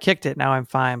 oh, I kicked it, now I'm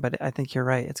fine. But I think you're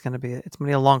right. It's gonna be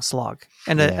a long slog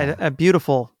and Yeah. a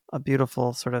beautiful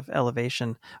sort of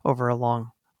elevation over a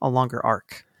longer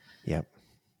arc. Yep.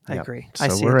 I Yep. agree. So I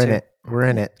see we're it in too. it. We're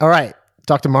in it. All right,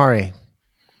 Dr. Mari.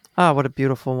 Ah, what a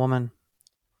beautiful woman.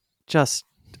 Just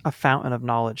a fountain of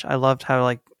knowledge. I loved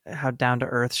how down to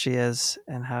earth she is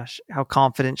and how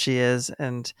confident she is.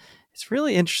 And it's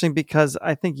really interesting because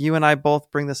I think you and I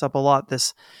both bring this up a lot.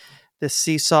 This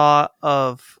seesaw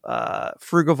of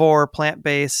frugivore,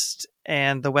 plant-based,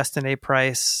 and the Weston A.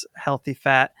 Price healthy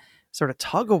fat sort of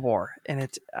tug of war. And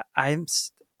it's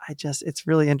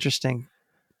really interesting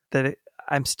that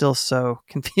I'm still so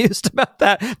confused about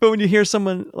that. But when you hear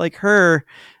someone like her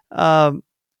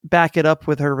back it up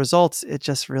with her results, it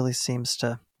just really seems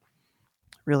to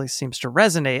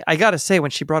resonate. I got to say,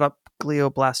 when she brought up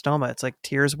glioblastoma, it's like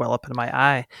tears well up in my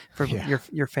eye from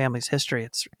your family's history.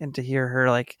 And to hear her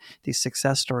like these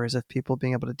success stories of people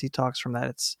being able to detox from that,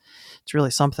 it's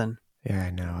really something. Yeah,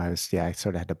 I know. I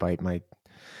sort of had to bite my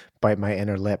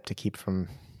inner lip to keep from,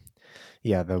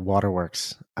 the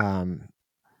waterworks.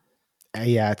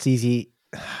 It's easy,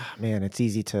 man. It's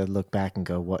easy to look back and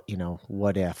go,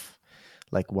 what if,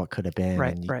 like what could have been,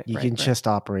 Right, and you right, can right. just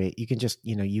operate. You can just,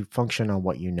 you function on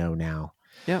what you know now,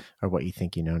 or what you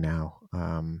think you know now.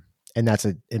 And that's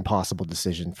an impossible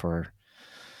decision for,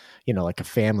 like a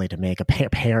family to make,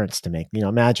 parents to make.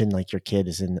 Imagine like your kid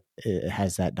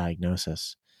has that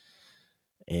diagnosis.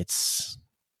 It's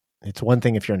one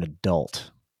thing if you're an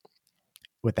adult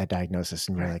with that diagnosis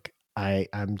and you're like,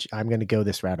 I'm going to go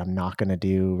this route. I'm not going to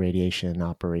do radiation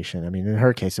operation. I mean, in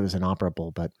her case, it was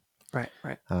inoperable, but right.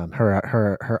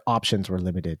 her options were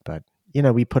limited. But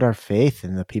we put our faith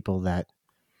in the people that,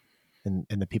 in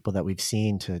the people that we've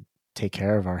seen to take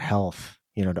care of our health.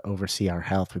 To oversee our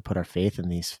health. We put our faith in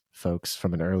these folks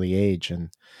from an early age,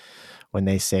 and when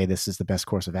they say this is the best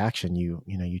course of action, you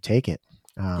take it.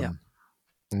 And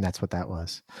that's what that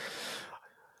was.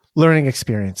 Learning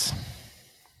experience.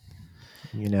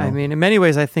 I mean, in many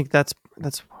ways, I think that's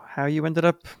how you ended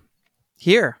up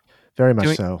here. Very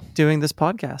much so. Doing this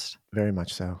podcast. Very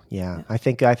much so. Yeah. I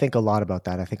think a lot about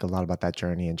that. I think a lot about that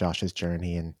journey and Josh's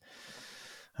journey. And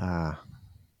I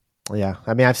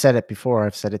mean, I've said it before.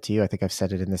 I've said it to you. I think I've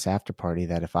said it in this after party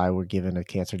that if I were given a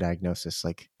cancer diagnosis,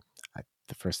 like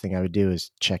the first thing I would do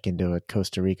is check into a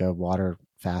Costa Rica water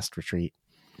fast retreat.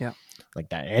 Yeah. Like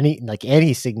that.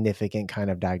 Any significant kind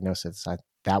of diagnosis,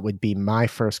 that would be my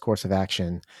first course of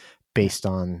action based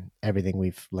on everything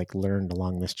we've learned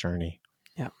along this journey.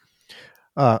 Yeah.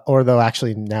 Or though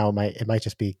actually now it might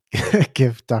just be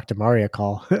give Dr. Mari a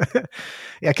call.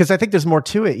 Yeah. Cause I think there's more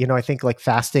to it. I think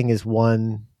fasting is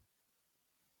one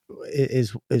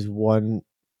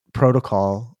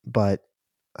protocol, but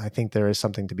I think there is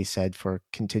something to be said for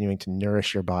continuing to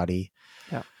nourish your body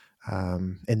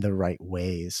in the right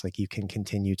ways. Like you can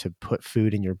continue to put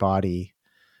food in your body,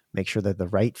 make sure that the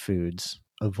right foods,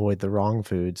 avoid the wrong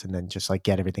foods, and then just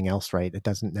get everything else right. It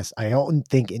doesn't I don't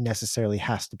think it necessarily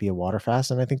has to be a water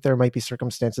fast. And I think there might be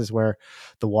circumstances where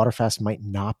the water fast might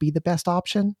not be the best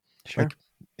option. Sure.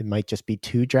 It might just be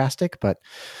too drastic, but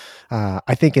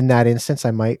I think in that instance,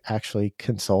 I might actually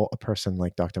consult a person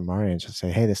like Dr. Mari and just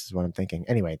say, hey, this is what I'm thinking.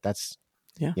 Anyway, that's,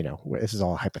 this is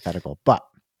all hypothetical, but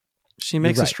she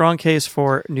makes a strong case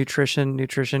for nutrition,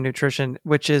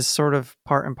 which is sort of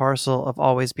part and parcel of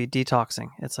always be detoxing.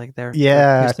 It's like they're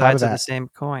two sides of the same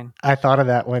coin. I thought of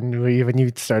that when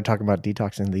you started talking about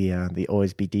detoxing, the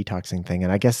always be detoxing thing.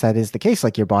 And I guess that is the case.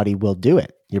 Like your body will do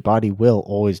it. Your body will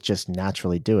always just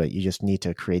naturally do it. You just need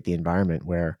to create the environment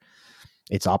where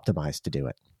it's optimized to do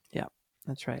it. Yeah,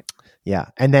 that's right. Yeah.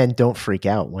 And then don't freak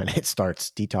out when it starts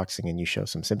detoxing and you show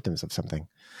some symptoms of something.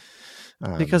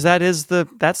 Because that's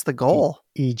the goal.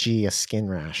 E.g. a skin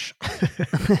rash.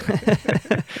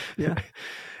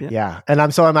 Yeah. And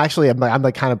I'm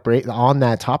like kind of on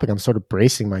that topic. I'm sort of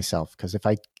bracing myself because if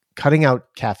cutting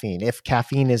out caffeine, if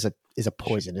caffeine is a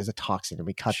poison, is a toxin, and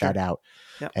we cut that out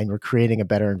and we're creating a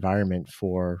better environment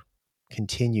for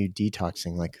continued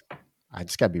detoxing, I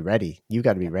just got to be ready. You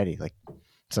got to be ready.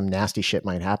 Some nasty shit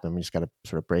might happen. We just got to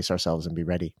sort of brace ourselves and be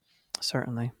ready.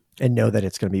 Certainly. And know that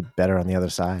it's going to be better on the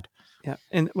other side. Yeah.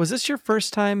 And was this your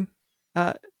first time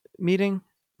meeting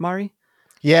Mari?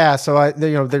 Yeah. So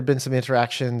there'd been some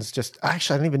interactions. I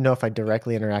don't even know if I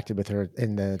directly interacted with her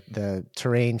in the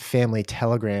Terrain Family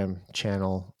Telegram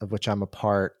channel, of which I'm a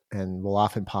part, and will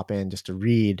often pop in just to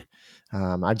read.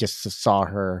 I just saw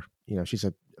her. She's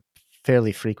a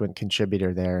fairly frequent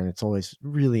contributor there, and it's always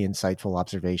really insightful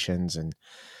observations and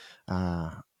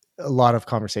a lot of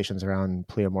conversations around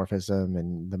pleomorphism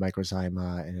and the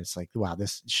microzyma. And it's like, wow,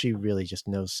 she really just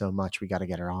knows so much. We got to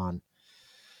get her on.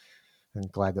 I'm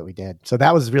glad that we did. So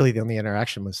that was really the only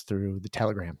interaction, was through the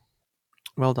Telegram.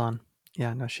 Well done.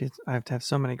 Yeah, no, I have to have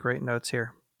so many great notes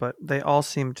here, but they all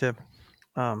seem to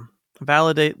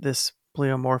validate this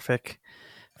pleomorphic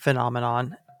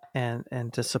phenomenon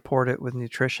and to support it with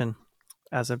nutrition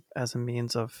as a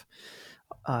means of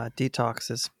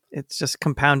detox. It's just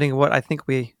compounding what I think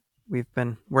we've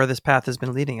been, where this path has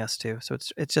been leading us to. So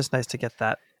it's just nice to get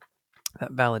that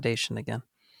validation again.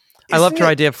 I loved your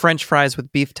idea of French fries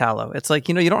with beef tallow. It's like,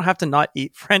 you don't have to not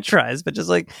eat French fries, but just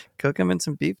like cook them in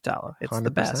some beef tallow. It's 100%,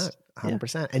 the best.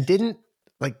 100%. Yeah.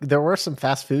 And there were some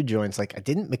fast food joints. Like,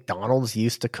 didn't McDonald's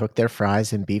used to cook their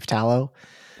fries in beef tallow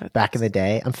back in the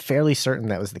day? I'm fairly certain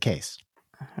that was the case.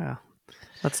 Yeah.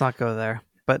 Let's not go there,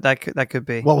 but that could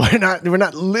be. Well, we're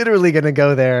not literally going to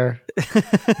go there,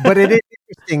 but it is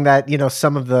interesting that,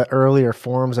 some of the earlier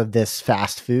forms of this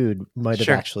fast food might have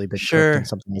actually been cooked in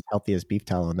something as healthy as beef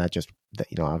tallow, and that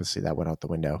obviously that went out the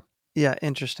window. Yeah,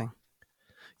 interesting.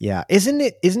 Yeah, isn't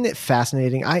it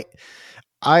fascinating?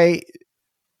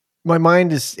 My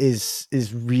mind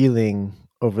is reeling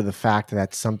over the fact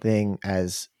that something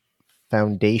as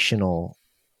foundational,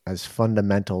 as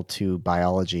fundamental to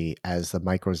biology as the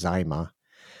microzyma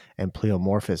and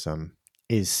pleomorphism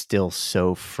is still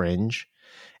so fringe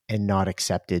and not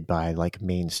accepted by like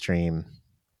mainstream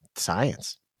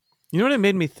science. You know what it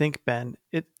made me think, Ben?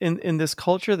 In this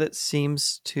culture that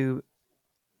seems to,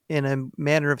 in a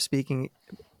manner of speaking,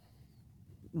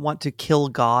 want to kill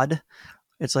God.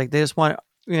 It's like they just want,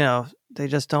 they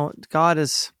just don't. God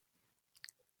is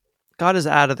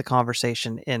out of the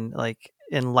conversation in like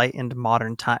enlightened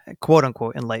modern time, quote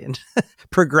unquote enlightened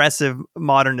progressive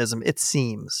modernism. It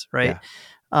seems, right.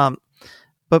 Yeah.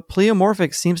 But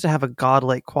pleomorphic seems to have a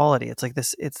godlike quality. It's like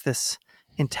this. It's this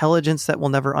intelligence that we'll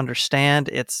never understand.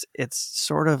 It's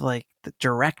sort of like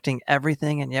directing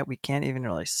everything, and yet we can't even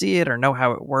really see it or know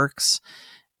how it works.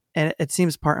 And it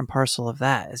seems part and parcel of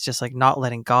that. It's just like not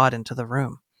letting God into the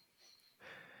room.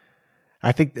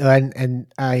 I think,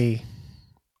 and I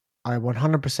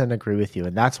 100% agree with you,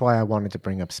 and that's why I wanted to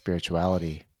bring up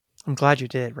spirituality. I'm glad you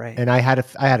did, right? And I had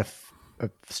a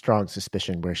strong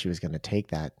suspicion where she was going to take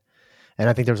that. And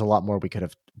I think there was a lot more we could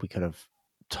have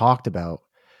talked about.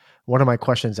 One of my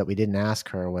questions that we didn't ask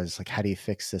her was like, how do you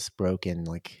fix this broken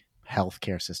like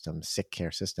healthcare system, sick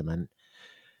care system?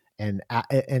 And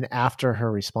after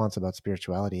her response about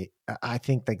spirituality, I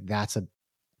think like that's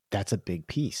a big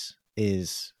piece,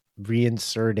 is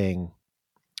reinserting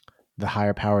the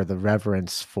higher power, the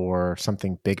reverence for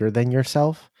something bigger than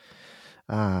yourself,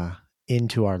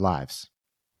 into our lives,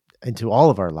 into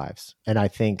all of our lives. And I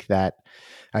think that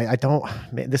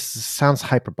this sounds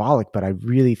hyperbolic, but I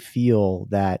really feel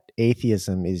that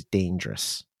atheism is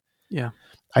dangerous. Yeah.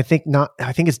 I think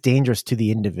it's dangerous to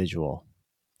the individual,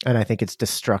 and I think it's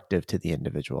destructive to the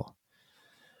individual.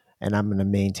 And I'm going to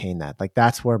maintain that. Like,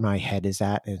 that's where my head is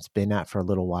at, and it's been at for a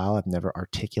little while. I've never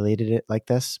articulated it like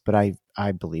this, but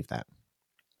I believe that.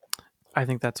 I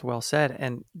think that's well said.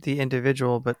 And the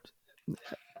individual, but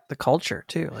the culture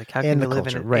too. Like, how can we live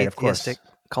in an atheistic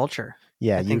culture?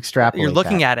 Yeah, you extrapolate. You're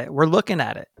looking at it. We're looking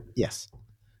at it. Yes,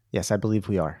 I believe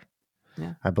we are.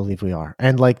 Yeah, I believe we are.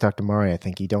 And like Dr. Murray, I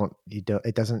think you don't need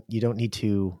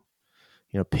to,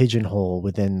 pigeonhole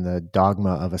within the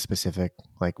dogma of a specific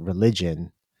like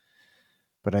religion.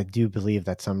 But I do believe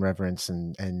that some reverence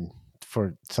and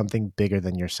for something bigger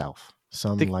than yourself,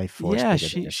 life force. Yeah,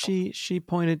 she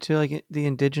pointed to like the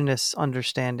indigenous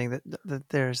understanding that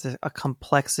there's a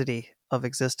complexity of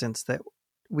existence that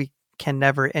we can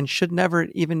never and should never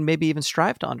even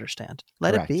strive to understand.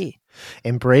 Let Correct. It be.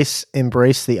 Embrace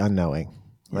the unknowing.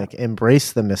 Yeah. Like,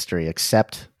 embrace the mystery.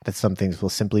 Accept that some things will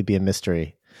simply be a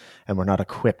mystery, and we're not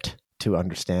equipped to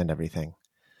understand everything.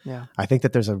 Yeah, I think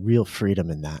that there's a real freedom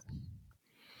in that.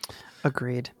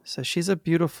 Agreed. So she's a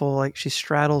beautiful, like, she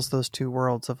straddles those two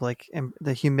worlds of like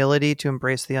the humility to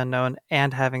embrace the unknown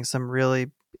and having some really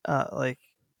like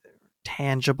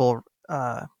tangible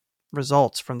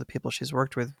results from the people she's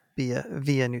worked with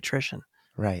via nutrition.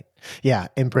 Right. Yeah.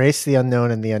 Embrace the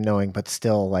unknown and the unknowing, but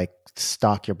still like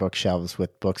stock your bookshelves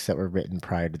with books that were written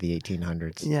prior to the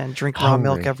 1800s. Yeah. And drink raw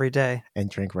milk every day.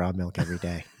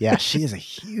 Yeah. She is a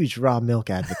huge raw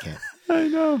milk advocate. I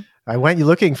know. I went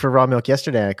looking for raw milk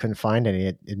yesterday. I couldn't find any.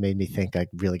 It made me think I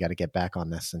really got to get back on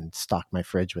this and stock my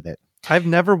fridge with it. I've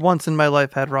never once in my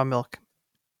life had raw milk.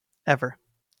 Ever.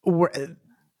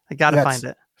 I got to find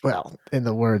it. Well, in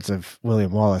the words of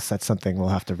William Wallace, that's something we'll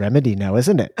have to remedy now,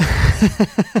 isn't it?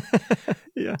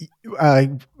 Yeah.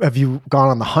 Have you gone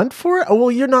on the hunt for it? Oh,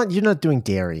 well, you're not doing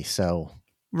dairy, so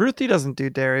Ruthie doesn't do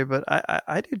dairy, but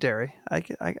I do dairy.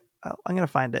 I'm gonna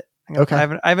find it. Okay.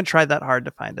 I haven't tried that hard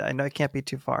to find it. I know it can't be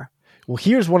too far. Well,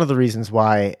 here's one of the reasons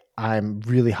why I'm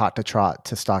really hot to trot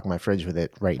to stock my fridge with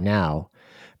it right now,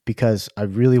 because I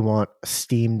really want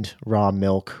steamed raw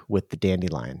milk with the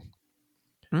dandelion.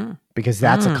 Because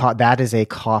that is a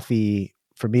coffee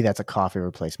for me. That's a coffee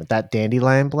replacement. That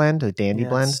dandelion blend, the dandy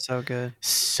blend, it's so good,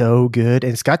 so good,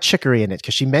 and it's got chicory in it.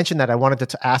 Because she mentioned that, I wanted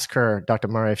to ask her, Dr.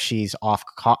 Mara, if she's off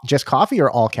just coffee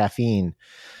or all caffeine.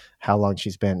 How long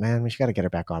she's been? Man, we got to get her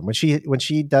back on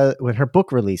when her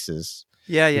book releases.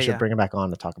 We should bring her back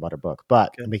on to talk about her book.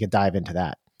 But we could dive into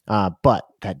that. But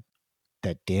that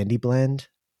dandy blend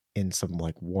in some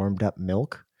like warmed up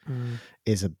milk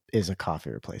is a coffee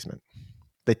replacement.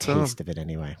 The taste of it,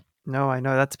 anyway. No, I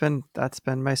know that's been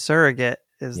my surrogate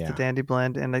is the dandy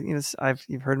blend, and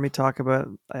you've heard me talk about.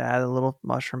 I add a little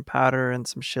mushroom powder and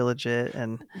some shilajit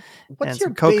and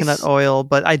some coconut oil,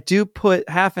 but I do put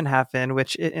half and half in.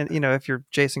 Which if you're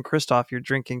Jason Christoff, you're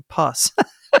drinking pus.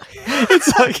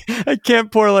 It's like I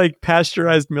can't pour like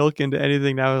pasteurized milk into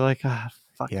anything now. Like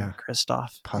fucking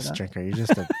Christoff, pus drinker.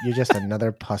 You're just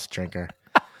another pus drinker.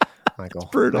 Michael.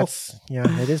 It's brutal.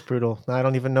 It is brutal. I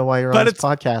don't even know why you're on this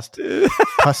podcast.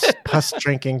 Pus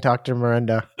drinking Dr.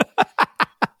 Miranda.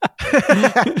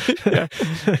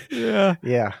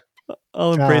 Yeah.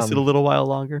 I'll embrace it a little while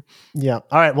longer. Yeah.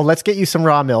 All right. Well, let's get you some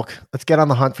raw milk. Let's get on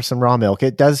the hunt for some raw milk.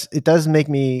 It does make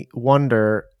me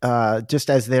wonder, just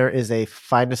as there is a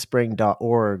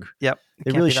findaspring.org. Yep.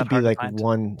 It really should be like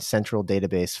one central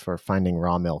database for finding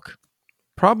raw milk.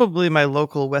 Probably my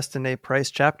local Weston A.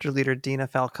 Price chapter leader, Dina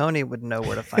Falcone, would know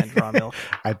where to find raw milk.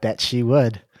 I bet she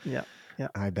would. Yeah.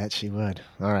 I bet she would.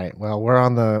 All right. Well, we're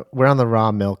on the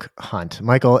raw milk hunt.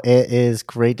 Michael, it is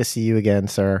great to see you again,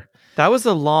 sir. That was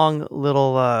a long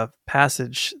little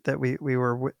passage that we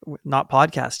were not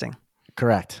podcasting.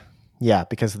 Correct. Yeah,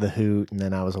 because of the hoot, and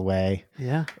then I was away.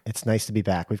 Yeah. It's nice to be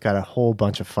back. We've got a whole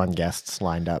bunch of fun guests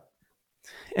lined up.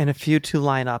 And a few to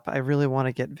line up. I really want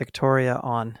to get Victoria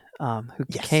on, who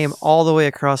came all the way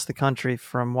across the country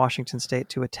from Washington State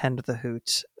to attend the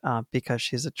Hoot because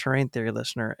she's a terrain theory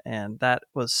listener. And that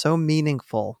was so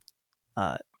meaningful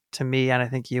to me, and I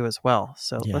think you as well.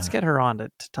 So let's get her on to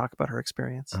talk about her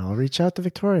experience. I'll reach out to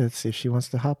Victoria. Let's see if she wants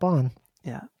to hop on.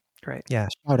 Yeah, great. Yeah,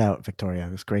 shout out, Victoria.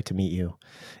 It was great to meet you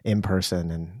in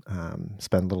person and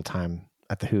spend a little time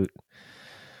at the Hoot.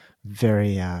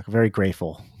 Very, very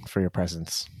grateful for your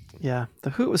presence. Yeah,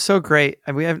 the Hoot was so great.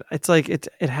 And it's like it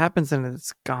happens and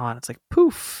it's gone. It's like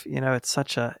poof. It's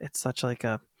such like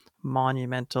a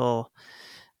monumental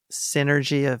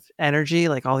synergy of energy.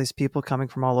 Like all these people coming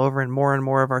from all over, and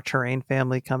more of our terrain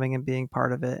family coming and being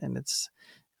part of it. And it's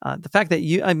the fact that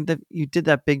you did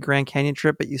that big Grand Canyon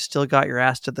trip, but you still got your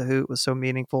ass to the Hoot was so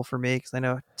meaningful for me because I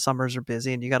know summers are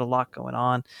busy and you got a lot going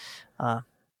on.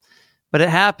 But it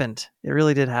happened. It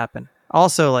really did happen.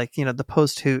 Also, like, the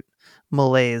post-Hoot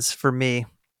malaise for me,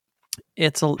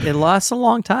 it lasts a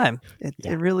long time.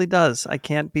 It really does. I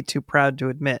can't be too proud to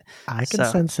admit. I can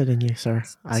sense it in you, sir.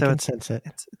 I can sense it.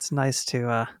 It's nice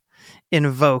to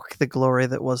invoke the glory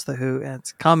that was the Hoot, and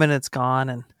it's come and it's gone,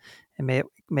 and may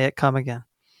it come again.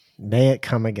 May it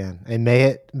come again, and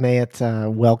may it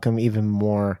welcome even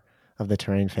more of the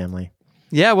terrain family.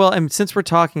 Yeah, well, and since we're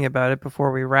talking about it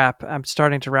before we wrap, I'm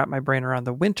starting to wrap my brain around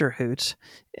the winter Hoot,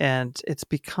 and it's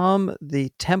become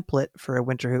the template for a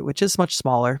winter Hoot, which is much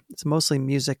smaller. It's mostly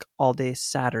music all day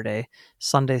Saturday.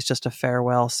 Sunday's just a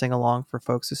farewell sing-along for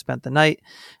folks who spent the night.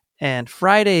 And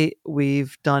Friday,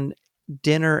 we've done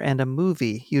dinner and a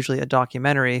movie, usually a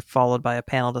documentary, followed by a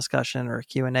panel discussion or a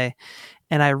Q&A.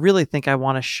 And I really think I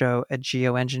want to show a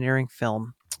geoengineering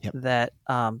film that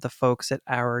the folks at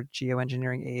our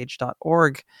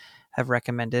geoengineeringage.org have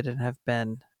recommended and have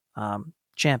been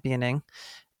championing,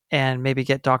 and maybe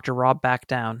get Dr. Rob back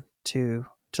down to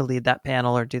lead that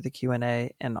panel or do the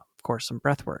Q&A, and of course some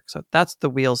breath work. So that's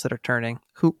the wheels that are turning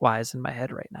Hoot-wise in my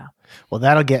head right now. Well,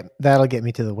 that'll get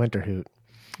me to the winter Hoot.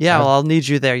 Yeah, well, I'll need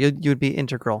you there. You'd be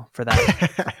integral for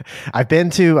that. I've been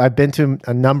to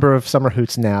a number of summer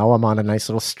Hoots now. I'm on a nice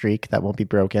little streak that won't be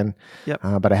broken. Yep.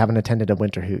 But I haven't attended a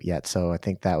winter Hoot yet, so I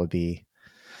think that would be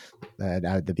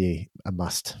a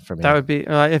must for me. That would be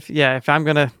if I'm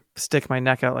gonna stick my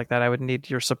neck out like that, I would need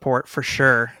your support for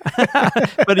sure.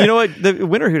 But you know what? The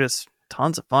winter Hoot is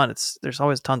tons of fun. There's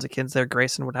always tons of kids there.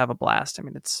 Grayson would have a blast. I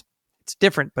mean, it's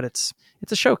different, but it's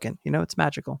a Shokin. It's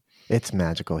magical. It's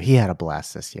magical. He had a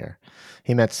blast this year.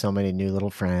 He met so many new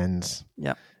little friends.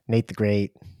 Yep. Nate the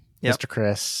Great, Yep. Mr.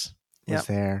 Chris was Yep.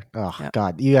 there. Oh, Yep.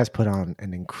 God. You guys put on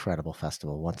an incredible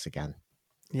festival once again.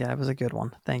 Yeah, it was a good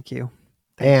one. Thank you.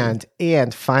 Thank you.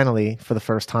 And finally, for the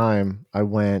first time, I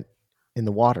went in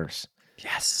the waters.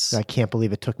 Yes. I can't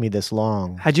believe it took me this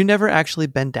long. Had you never actually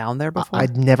been down there before?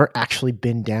 I'd never actually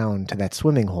been down to that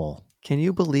swimming hole. Can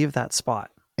you believe that spot?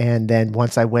 And then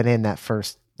once I went in that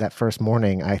first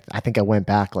morning, I think I went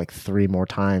back like 3 more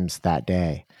times that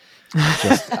day.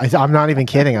 I'm not even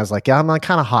kidding. I was like, yeah, I'm like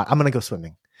kind of hot. I'm going to go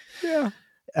swimming. Yeah.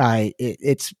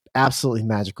 It's absolutely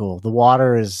magical. The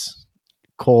water is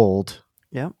cold.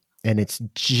 Yeah. And it's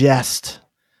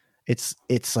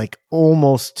like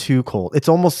almost too cold. It's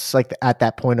almost like at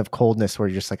that point of coldness where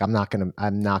you're just like, I'm not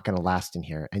gonna last in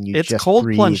here. And it's just cold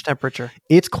breathe. Plunge temperature.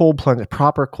 It's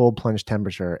proper cold plunge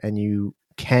temperature, and you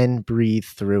can breathe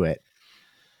through it,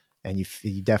 and you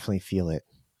definitely feel it.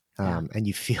 And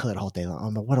you feel it all day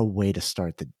long. What a way to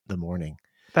start the morning.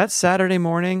 That Saturday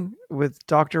morning with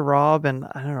Dr. Rob and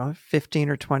I don't know, 15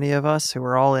 or 20 of us who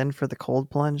were all in for the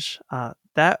cold plunge.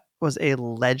 That was a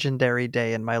legendary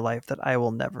day in my life that I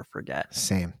will never forget.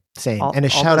 Same. And a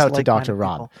shout out to Dr.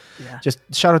 Rob. Yeah. Just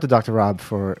shout out to Dr. Rob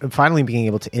for finally being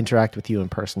able to interact with you in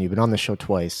person. You've been on the show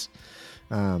twice.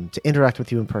 To interact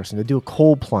with you in person, to do a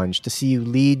cold plunge, to see you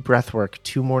lead breathwork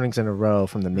 2 mornings in a row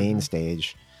from the main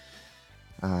stage.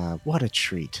 What a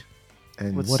treat.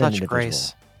 And with what such an individual.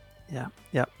 Grace. Yeah.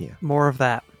 Yep. Yeah. More of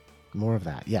that. More of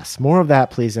that. Yes. More of that,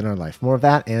 please, in our life. More of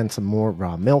that and some more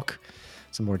raw milk,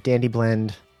 some more Dandy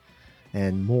Blend,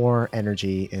 and more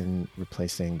energy in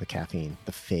replacing the caffeine,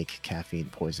 the fake caffeine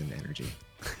poison energy.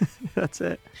 That's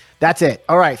it.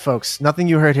 All right, folks. Nothing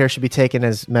you heard here should be taken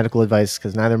as medical advice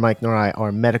because neither Mike nor I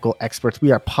are medical experts.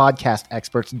 We are podcast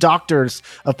experts, doctors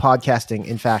of podcasting.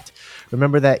 In fact,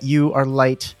 remember that you are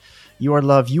light, you are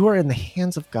love, you are in the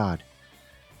hands of God,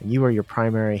 and you are your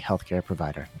primary healthcare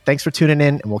provider. Thanks for tuning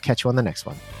in, and we'll catch you on the next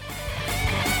one.